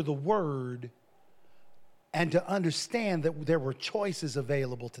 to hear the word, and to understand that there were choices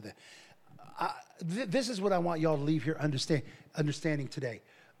available to them. This is what I want y'all to leave here understanding today.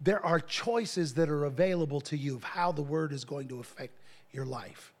 There are choices that are available to you of how the word is going to affect your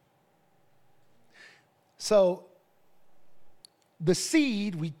life. So the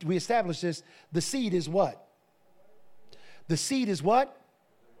seed, we established this, the seed is what? The seed is what?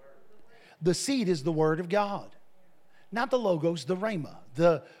 The seed is the word of God. Not the logos, the rhema,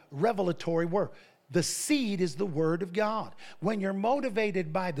 the revelatory word. The seed is the word of God. When you're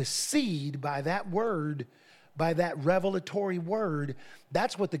motivated by the seed, by that word, by that revelatory word,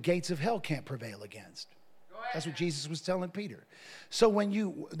 that's what the gates of hell can't prevail against. That's what Jesus was telling Peter. So when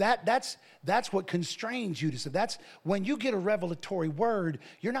you, that's what constrains you to say. That's when you get a revelatory word,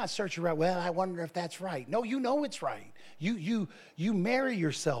 you're not searching around, well, I wonder if that's right. No, you know it's right. You marry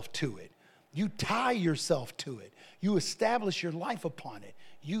yourself to it. You tie yourself to it. You establish your life upon it.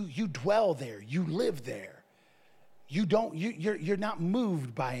 You dwell there. You live there. You're not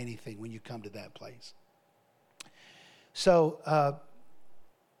moved by anything when you come to that place. So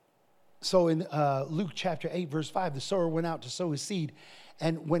in Luke chapter 8, verse 5, the sower went out to sow his seed.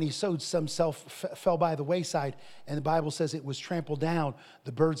 And when he sowed, some fell by the wayside. And the Bible says it was trampled down.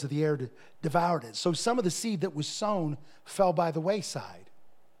 The birds of the air devoured it. So some of the seed that was sown fell by the wayside.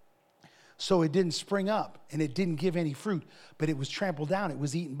 So it didn't spring up and it didn't give any fruit, but it was trampled down. It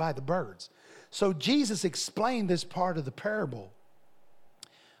was eaten by the birds. So Jesus explained this part of the parable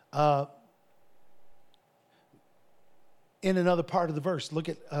in another part of the verse. Look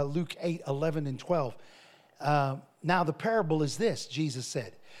at Luke 8, 11 and 12. Now the parable is this, Jesus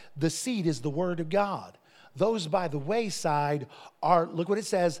said. The seed is the word of God. Those by the wayside are, look what it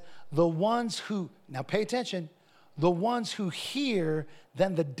says, the ones who, now pay attention, the ones who hear,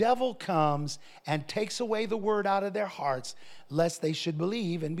 then the devil comes and takes away the word out of their hearts, lest they should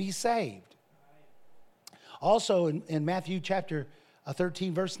believe and be saved. Also in Matthew chapter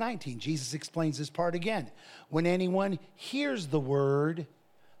 13, verse 19, Jesus explains this part again. When anyone hears the word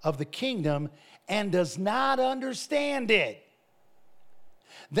of the kingdom and does not understand it,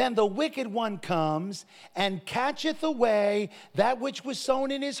 then the wicked one comes and catcheth away that which was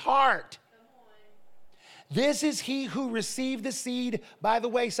sown in his heart. This is he who received the seed by the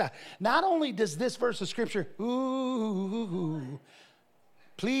wayside. Not only does this verse of scripture,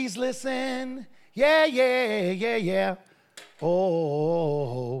 please listen. Yeah, yeah, yeah, yeah.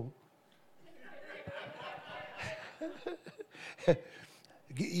 Oh.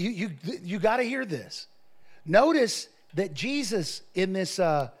 You got to hear this. Notice that Jesus in this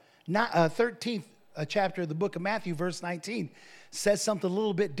 13th chapter of the book of Matthew, verse 19, says something a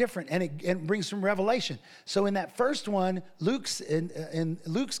little bit different, and it brings some revelation. So in that first one, in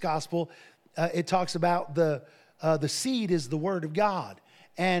Luke's gospel, it talks about the seed is the word of God,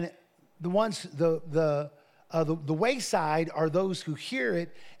 and the ones the wayside are those who hear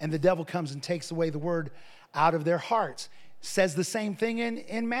it, and the devil comes and takes away the word out of their hearts. Says the same thing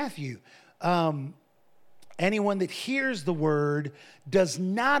in Matthew. Anyone that hears the word does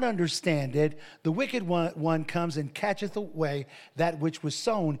not understand it. The wicked one comes and catcheth away that which was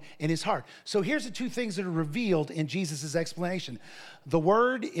sown in his heart. So here's the two things that are revealed in Jesus' explanation. The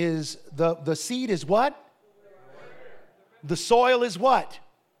word is, the seed is what? The soil is what?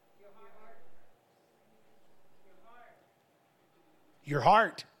 Your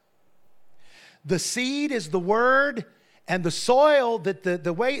heart. The seed is the word. And the soil that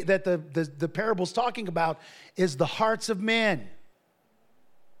the way that the parable's talking about is the hearts of men.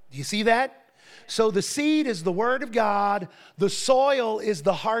 Do you see that? So the seed is the word of God. The soil is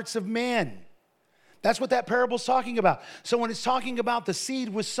the hearts of men. That's what that parable's talking about. So when it's talking about the seed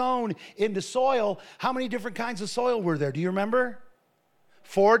was sown into soil, how many different kinds of soil were there? Do you remember?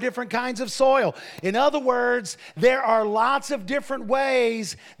 4 different kinds of soil. In other words, there are lots of different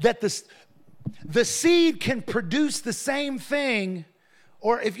ways that the seed can produce the same thing.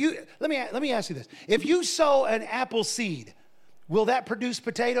 Or if you, let me ask you this. If you sow an apple seed, will that produce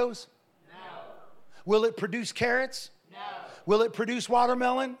potatoes? No. Will it produce carrots? No. Will it produce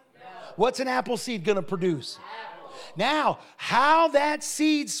watermelon? No. What's an apple seed going to produce? Apple. Now, how that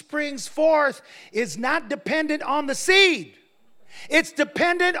seed springs forth is not dependent on the seed. It's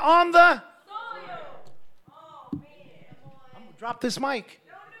dependent on the... Soil. Oh, man. I'm going to drop this mic.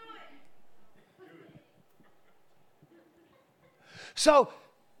 So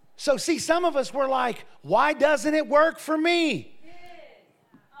see, some of us were like, why doesn't it work for me?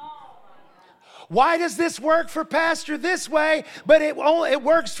 Why does this work for Pastor this way, but it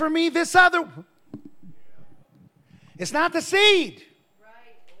works for me this other? It's not the seed.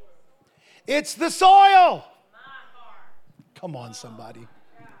 It's the soil. Come on, somebody.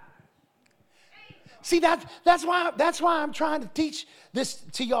 See, that's why I'm trying to teach this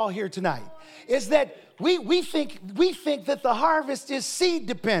to y'all here tonight. Is that we think that the harvest is seed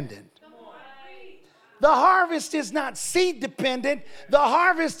dependent. The harvest is not seed dependent. The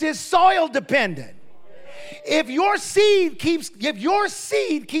harvest is soil dependent. If your seed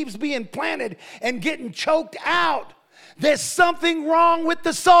keeps being planted and getting choked out, there's something wrong with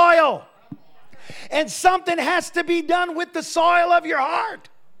the soil. And something has to be done with the soil of your heart.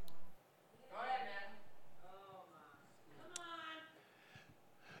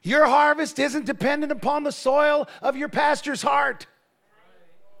 Your harvest isn't dependent upon the soil of your pastor's heart.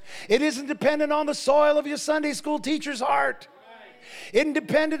 It isn't dependent on the soil of your Sunday school teacher's heart. It isn't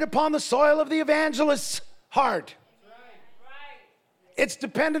dependent upon the soil of the evangelist's heart. It's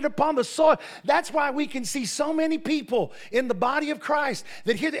dependent upon the soil. That's why we can see so many people in the body of Christ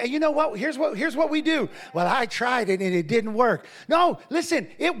that you know what? Here's what we do. Well, I tried it and it didn't work. No, listen,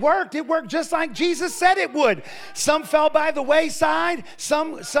 it worked. It worked just like Jesus said it would. Some fell by the wayside.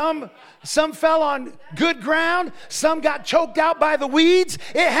 Some fell on good ground. Some got choked out by the weeds.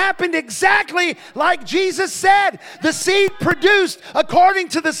 It happened exactly like Jesus said. The seed produced according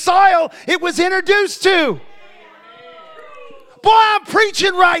to the soil it was introduced to. Boy, I'm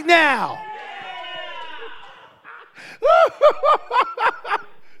preaching right now.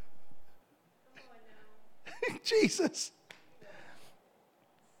 Jesus.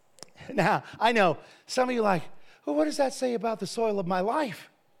 Now, I know some of you are like, well, what does that say about the soil of my life?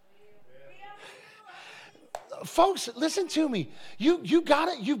 Folks, listen to me. You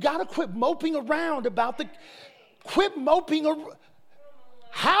gotta quit moping around about quit moping around.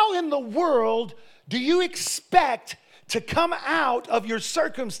 How in the world do you expect to come out of your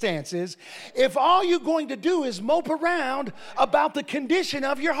circumstances if all you're going to do is mope around about the condition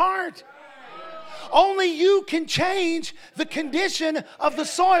of your heart? Only you can change the condition of the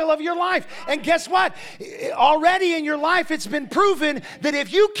soil of your life. And guess what? Already in your life, it's been proven that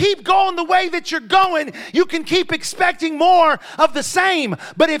if you keep going the way that you're going, you can keep expecting more of the same.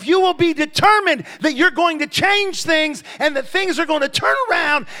 But if you will be determined that you're going to change things and that things are going to turn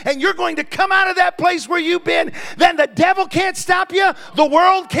around and you're going to come out of that place where you've been, then the devil can't stop you. The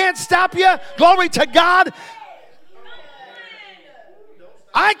world can't stop you. Glory to God.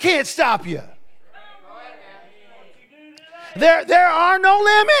 I can't stop you. There are no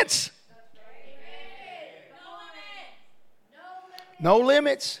limits. No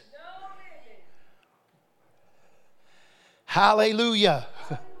limits. Hallelujah.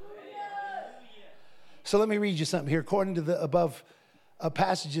 So let me read you something here. According to the above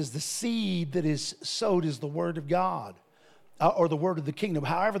passages, the seed that is sowed is the word of God, or the word of the kingdom.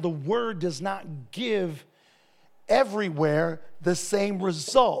 However, the word does not give everywhere the same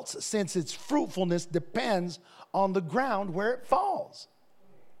results, since its fruitfulness depends on the ground where it falls.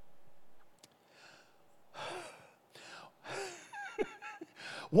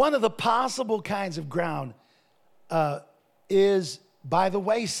 One of the possible kinds of ground is by the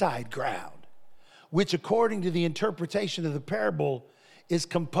wayside ground, which according to the interpretation of the parable is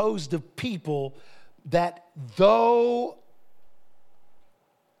composed of people that though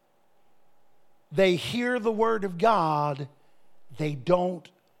they hear the word of God, they don't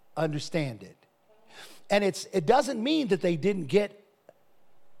understand it. And it doesn't mean that they didn't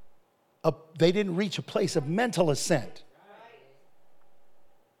reach a place of mental assent.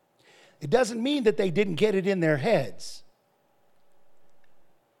 It doesn't mean that they didn't get it in their heads.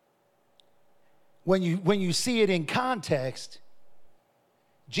 When you see it in context,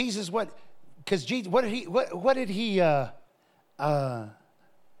 Jesus, what did he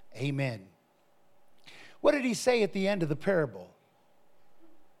amen. What did he say at the end of the parable?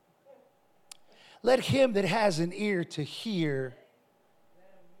 Let him that has an ear to hear,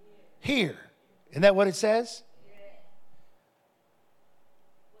 hear. Isn't that what it says?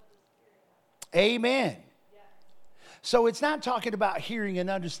 Amen. So it's not talking about hearing and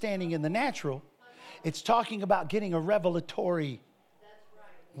understanding in the natural. It's talking about getting a revelatory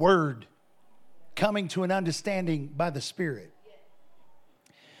word, coming to an understanding by the Spirit.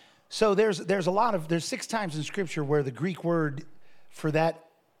 So there's 6 times in Scripture where the Greek word for that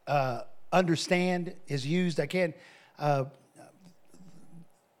understand is used. I can't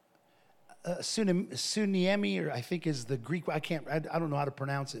sunemi, or I think is the Greek. I don't know how to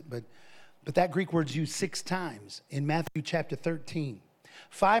pronounce it, but that Greek word's used 6 times in Matthew chapter 13,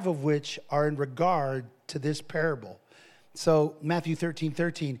 5 of which are in regard to this parable. So Matthew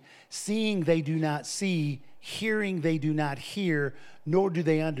 13:13, seeing they do not see, hearing they do not hear, nor do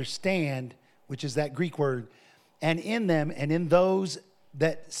they understand, which is that Greek word. And in them and in those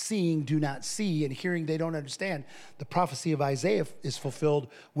that seeing do not see and hearing they don't understand, the prophecy of Isaiah is fulfilled,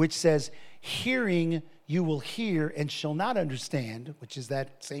 which says, hearing you will hear and shall not understand, which is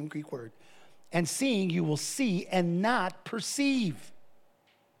that same Greek word, and seeing you will see and not perceive.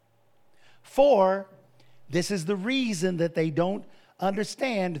 For this is the reason that they don't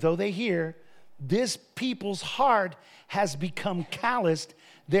understand, though they hear. This people's heart has become calloused.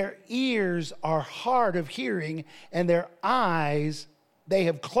 Their ears are hard of hearing, and their eyes they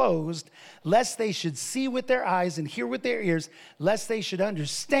have closed, lest they should see with their eyes and hear with their ears, lest they should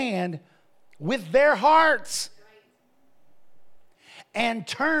understand with their hearts and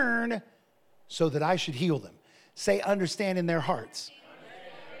turn so that I should heal them. Say, understand in their hearts.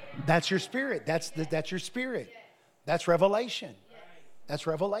 That's your spirit. That's your spirit. That's revelation. That's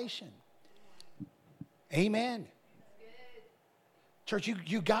revelation. Amen. Church,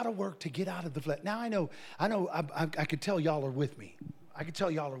 you got to work to get out of the flesh. Now, I know, I could tell y'all are with me. I can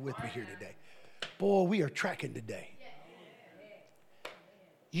tell y'all are with me here today. Boy, we are tracking today.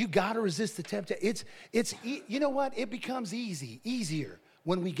 You got to resist the temptation. You know what? It becomes easier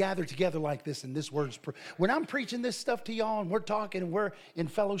when we gather together like this and this word's. When I'm preaching this stuff to y'all and we're talking and we're in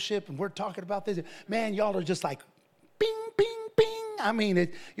fellowship and we're talking about this, man, y'all are just like, bing, bing, bing. I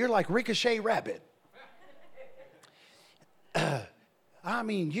mean, you're like Ricochet Rabbit. I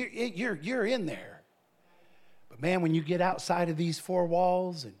mean, you're in there. But man, when you get outside of these 4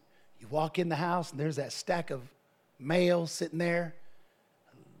 walls and you walk in the house and there's that stack of mail sitting there,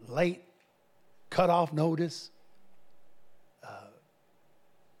 late, cut off notice,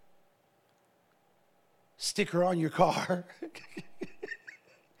 sticker on your car.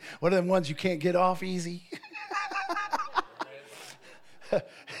 One of them ones you can't get off easy.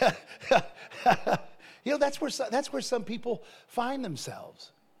 You know, that's where some people find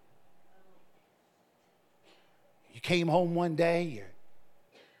themselves. You came home one day, your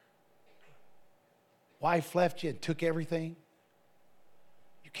wife left you and took everything.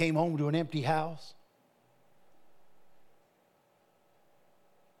 You came home to an empty house.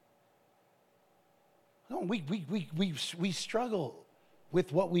 No, we struggle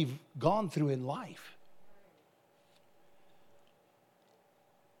with what we've gone through in life.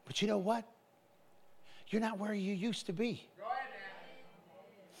 But you know what? You're not where you used to be.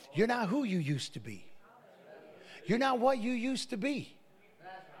 You're not who you used to be. You're not what you used to be.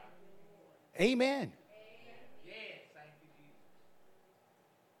 Amen.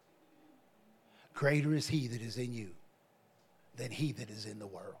 Greater is he that is in you than he that is in the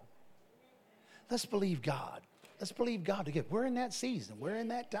world. Let's believe God. Let's believe God together. We're in that season. We're in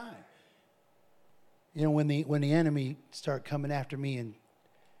that time. You know, when the enemy started coming after me and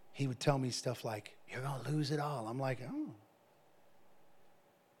he would tell me stuff like, you're going to lose it all. I'm like, oh,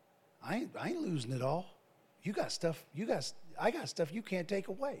 I ain't losing it all. I got stuff you can't take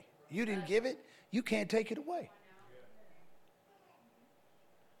away. You didn't give it. You can't take it away.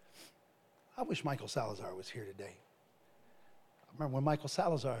 I wish Michael Salazar was here today. I remember when Michael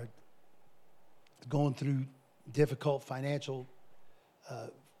Salazar was going through difficult financial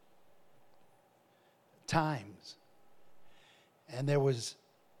times. And there was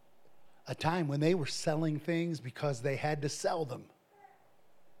a time when they were selling things because they had to sell them.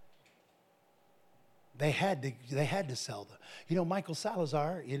 They had to sell them. You know, Michael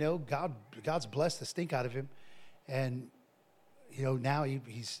Salazar, you know, God's blessed the stink out of him. And, you know, now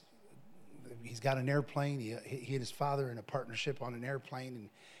he's got an airplane. He and his father in a partnership on an airplane, and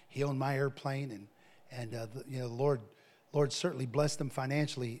he owned my airplane. And you know, the Lord certainly blessed them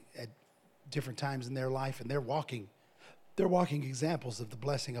financially at different times in their life, and they're walking examples of the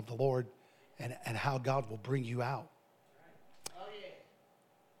blessing of the Lord and how God will bring you out. Oh, yeah.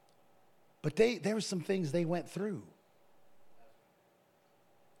 But there were some things they went through.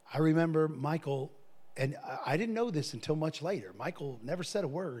 I remember Michael, and I didn't know this until much later. Michael never said a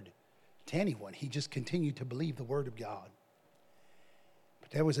word to anyone. He just continued to believe the word of God.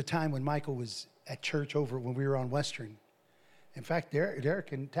 But there was a time when Michael was at church over when we were on Western. In fact,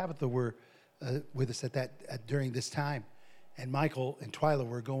 Derek and Tabitha were with us during this time. And Michael and Twyla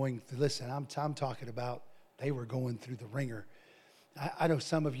were going through, listen, I'm talking about, they were going through the ringer. I know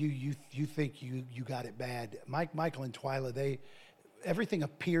some of you think you got it bad. Michael and Twyla, everything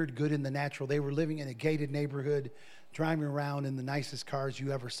appeared good in the natural. They were living in a gated neighborhood, driving around in the nicest cars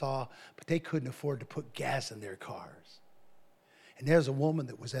you ever saw, but they couldn't afford to put gas in their cars. And there's a woman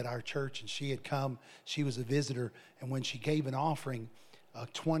that was at our church, and she had come. She was a visitor, and when she gave an offering,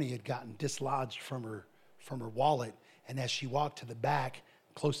 20 had gotten dislodged from her wallet. And as she walked to the back,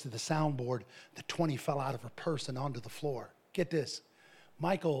 close to the soundboard, the 20 fell out of her purse and onto the floor. Get this.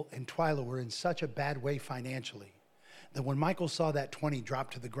 Michael and Twyla were in such a bad way financially that when Michael saw that 20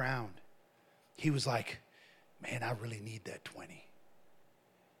 drop to the ground, he was like, man, I really need that 20.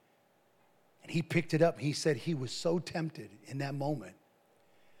 And he picked it up. He said he was so tempted in that moment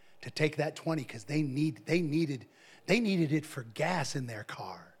to take that 20 because they needed it for gas in their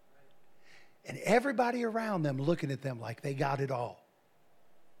car. And everybody around them looking at them like they got it all.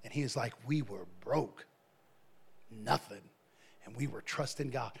 And he was like, we were broke. Nothing. And we were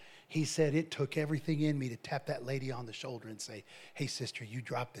trusting God. He said it took everything in me to tap that lady on the shoulder and say, hey, sister, you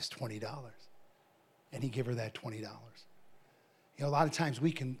dropped this $20. And he gave her that $20. You know, a lot of times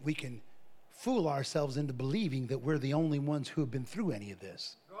we can fool ourselves into believing that we're the only ones who have been through any of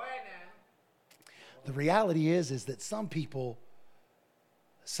this. Go ahead now. The reality is that some people,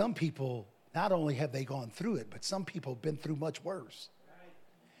 not only have they gone through it, but some people have been through much worse.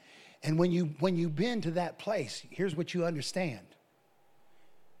 And when you've been to that place, here's what you understand.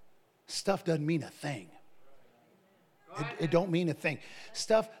 Stuff doesn't mean a thing. It don't mean a thing.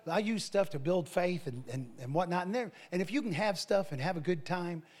 I use stuff to build faith and whatnot. And if you can have stuff and have a good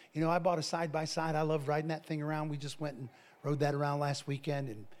time, you know, I bought a side-by-side. I love riding that thing around. We just went and rode that around last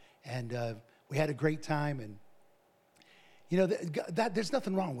weekend, and we had a great time. And, you know, there's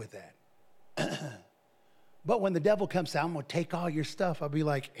nothing wrong with that. But when the devil comes down, I'm going to take all your stuff. I'll be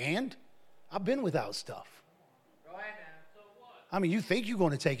like, and? I've been without stuff. Go ahead now. So what? I mean, you think you're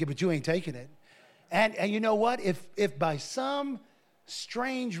going to take it, but you ain't taking it. And you know what? If by some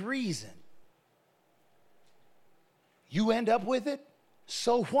strange reason You end up with it,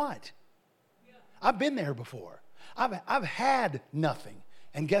 so what? I've been there before. I've had nothing.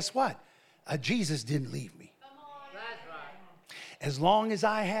 And guess what? Jesus didn't leave me. As long as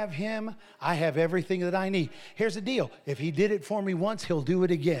I have him, I have everything that I need. Here's the deal. If he did it for me once, he'll do it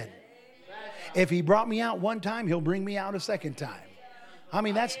again. If he brought me out one time, he'll bring me out a second time. I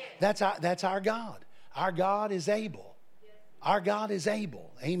mean, that's our God. Our God is able. Our God is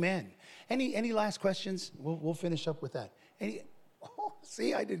able. Amen. Any last questions? We'll finish up with that.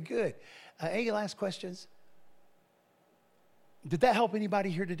 See, I did good. Any last questions? Did that help anybody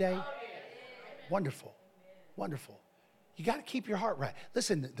here today? Wonderful. Wonderful. You got to keep your heart right.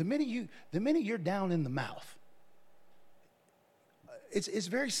 Listen, the minute you're down in the mouth, it's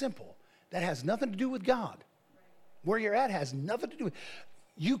very simple. That has nothing to do with God. Where you're at has nothing to do with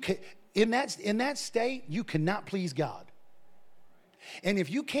you. In that state, you cannot please God. And if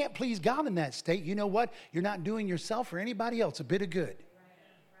you can't please God in that state, you know what? You're not doing yourself or anybody else a bit of good.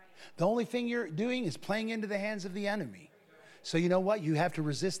 The only thing you're doing is playing into the hands of the enemy. So you know what? You have to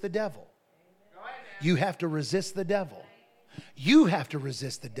resist the devil. You have to resist the devil. You have to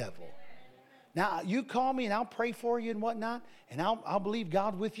resist the devil. Now, you call me and I'll pray for you and whatnot, and I'll believe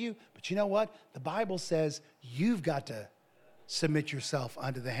God with you. But you know what? The Bible says you've got to submit yourself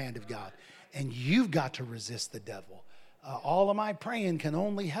under the hand of God, and you've got to resist the devil. All of my praying can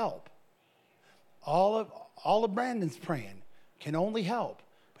only help. All of Brandon's praying can only help.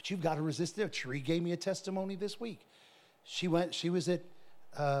 But you've got to resist it. Cherie gave me a testimony this week. She was at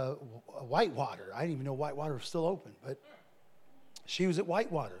Whitewater. I didn't even know Whitewater was still open, but she was at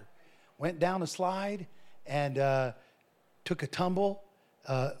Whitewater. Went down a slide and took a tumble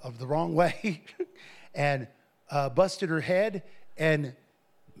of the wrong way and busted her head and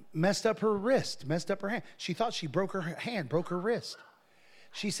messed up her wrist, messed up her hand. She thought she broke her hand, broke her wrist.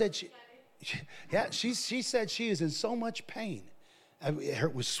 She said she said she is in so much pain.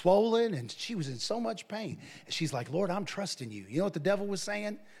 It was swollen and she was in so much pain. And she's like, Lord, I'm trusting you. You know what the devil was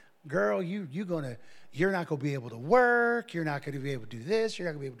saying? Girl, you're not going to be able to work. You're not going to be able to do this. You're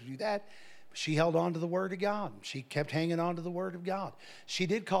not going to be able to do that. But she held on to the word of God. She kept hanging on to the word of God. She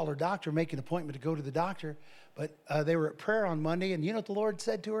did call her doctor, make an appointment to go to the doctor. But they were at prayer on Monday. And you know what the Lord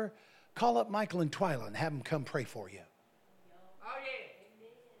said to her? Call up Michael and Twyla and have them come pray for you.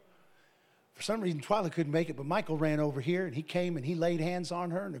 For some reason, Twyla couldn't make it, but Michael ran over here, and he came, and he laid hands on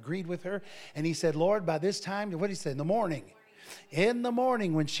her and agreed with her. And he said, Lord, by this time, what did he say? In the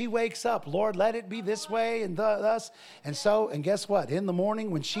morning, when she wakes up, Lord, let it be this way and thus. And guess what? In the morning,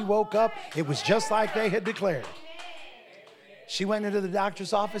 when she woke up, it was just like they had declared. She went into the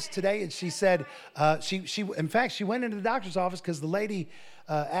doctor's office today, and she said, in fact, she went into the doctor's office because the lady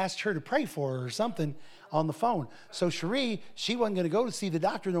asked her to pray for her or something on the phone. So Cherie, she wasn't going to go to see the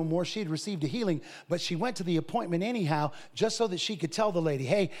doctor no more. She had received a healing, but she went to the appointment anyhow, just so that she could tell the lady,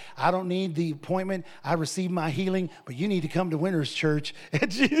 hey, I don't need the appointment. I received my healing, but you need to come to Winners Church.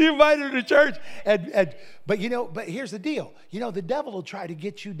 And she invited her to church. But here's the deal. You know, the devil will try to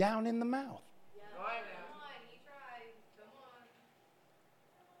get you down in the mouth.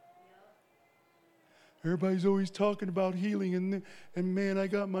 Everybody's always talking about healing, and man, I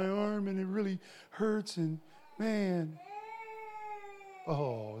got my arm and it really hurts, and man.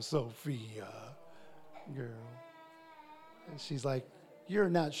 Oh, Sophia, girl. And she's like, you're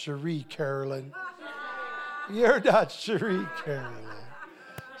not Cherie Carolyn. You're not Cherie Carolyn.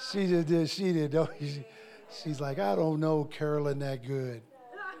 She did. She's like, I don't know Carolyn that good.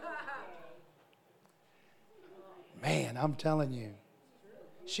 Man, I'm telling you.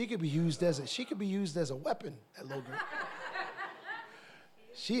 She could be used as a weapon, that little girl.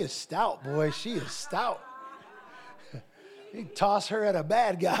 She is stout, boy. She is stout. You toss her at a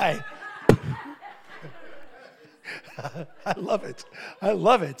bad guy. I love it.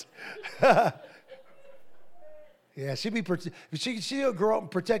 Yeah, she'll grow up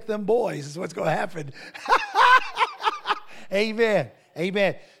and protect them boys is what's going to happen. Amen.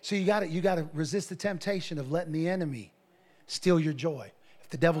 So you got to resist the temptation of letting the enemy steal your joy.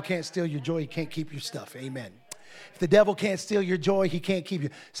 The devil can't steal your joy. He can't keep your stuff. Amen. If the devil can't steal your joy, he can't keep you.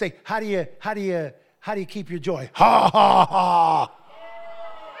 Say, how do you keep your joy? Ha, ha, ha.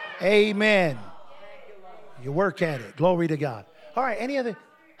 Amen. You work at it. Glory to God. All right. Any other?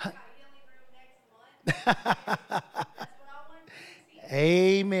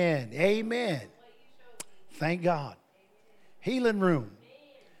 Amen. Thank God. Healing room.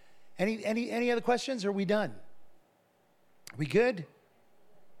 Any other questions? Or are we done? We good?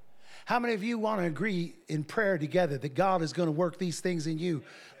 How many of you want to agree in prayer together that God is going to work these things in you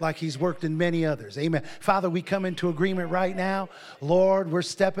like he's worked in many others? Amen. Father, we come into agreement right now. Lord, we're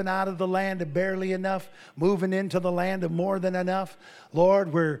stepping out of the land of barely enough, moving into the land of more than enough.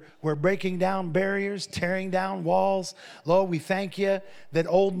 Lord, we're breaking down barriers, tearing down walls. Lord, we thank you that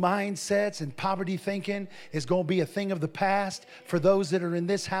old mindsets and poverty thinking is going to be a thing of the past for those that are in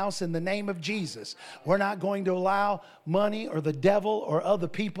this house in the name of Jesus. We're not going to allow money or the devil or other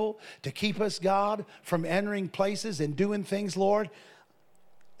people to keep us, God, from entering places and doing things, Lord,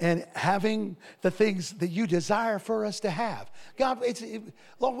 and having the things that you desire for us to have. God,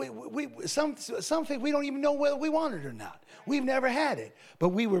 Lord, something we don't even know whether we want it or not. We've never had it, but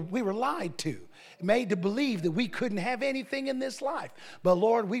we were lied to, made to believe that we couldn't have anything in this life. But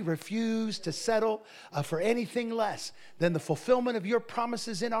Lord, we refuse to settle for anything less than the fulfillment of your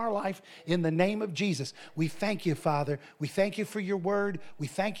promises in our life in the name of Jesus. We thank you, Father. We thank you for your word. We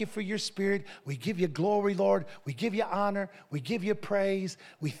thank you for your spirit. We give you glory, Lord. We give you honor. We give you praise.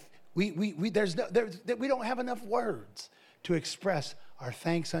 We don't have enough words to express our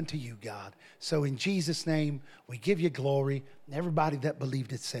thanks unto you, God. So in Jesus' name, we give you glory. And everybody that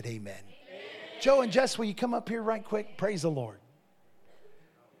believed it said amen. Joe and Jess, will you come up here right quick? Praise the Lord.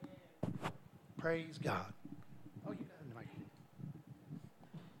 Praise God. Oh, you got the mic.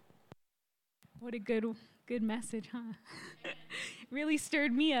 What a good message, huh? Really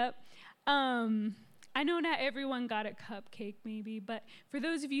stirred me up. I know not everyone got a cupcake maybe, but for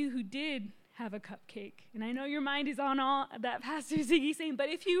those of you who did have a cupcake, and I know your mind is on all that Pastor Ziggy's saying, but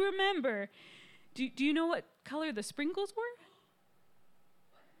if you remember, do you know what color the sprinkles were?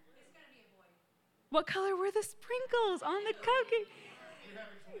 What color were the sprinkles on the cupcake?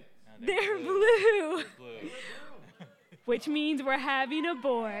 They're blue. Which means we're having a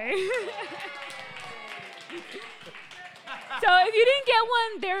boy. So if you didn't get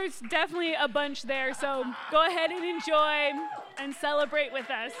one, there's definitely a bunch there. So go ahead and enjoy and celebrate with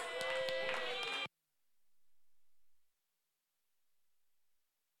us.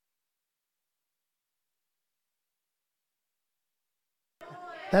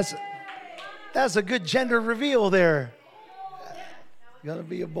 That's a good gender reveal there. Gonna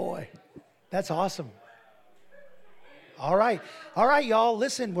be a boy. That's awesome. All right, y'all.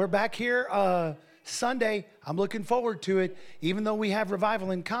 Listen, we're back here Sunday. I'm looking forward to it. Even though we have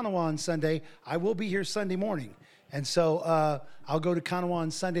revival in Kanawha on Sunday, I will be here Sunday morning. And so I'll go to Kanawha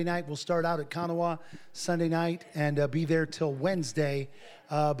on Sunday night. We'll start out at Kanawha Sunday night and be there till Wednesday.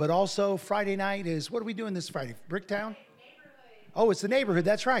 But also Friday night is, what are we doing this Friday? Bricktown? Oh, it's the neighborhood.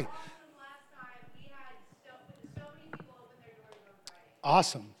 That's right.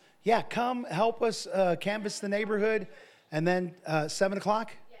 Awesome. Yeah, come help us canvass the neighborhood. And then 7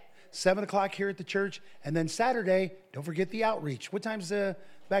 o'clock? Yes. 7 o'clock here at the church. And then Saturday, don't forget the outreach. What time's the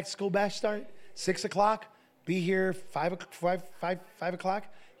back to school bash start? 6 o'clock. Be here 5 o'clock.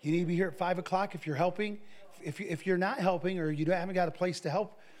 You need to be here at 5 o'clock if you're helping. If you're not helping or you haven't got a place to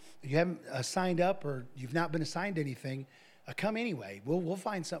help, you haven't signed up or you've not been assigned anything, come anyway. We'll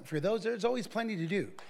find something for you. There's always plenty to do.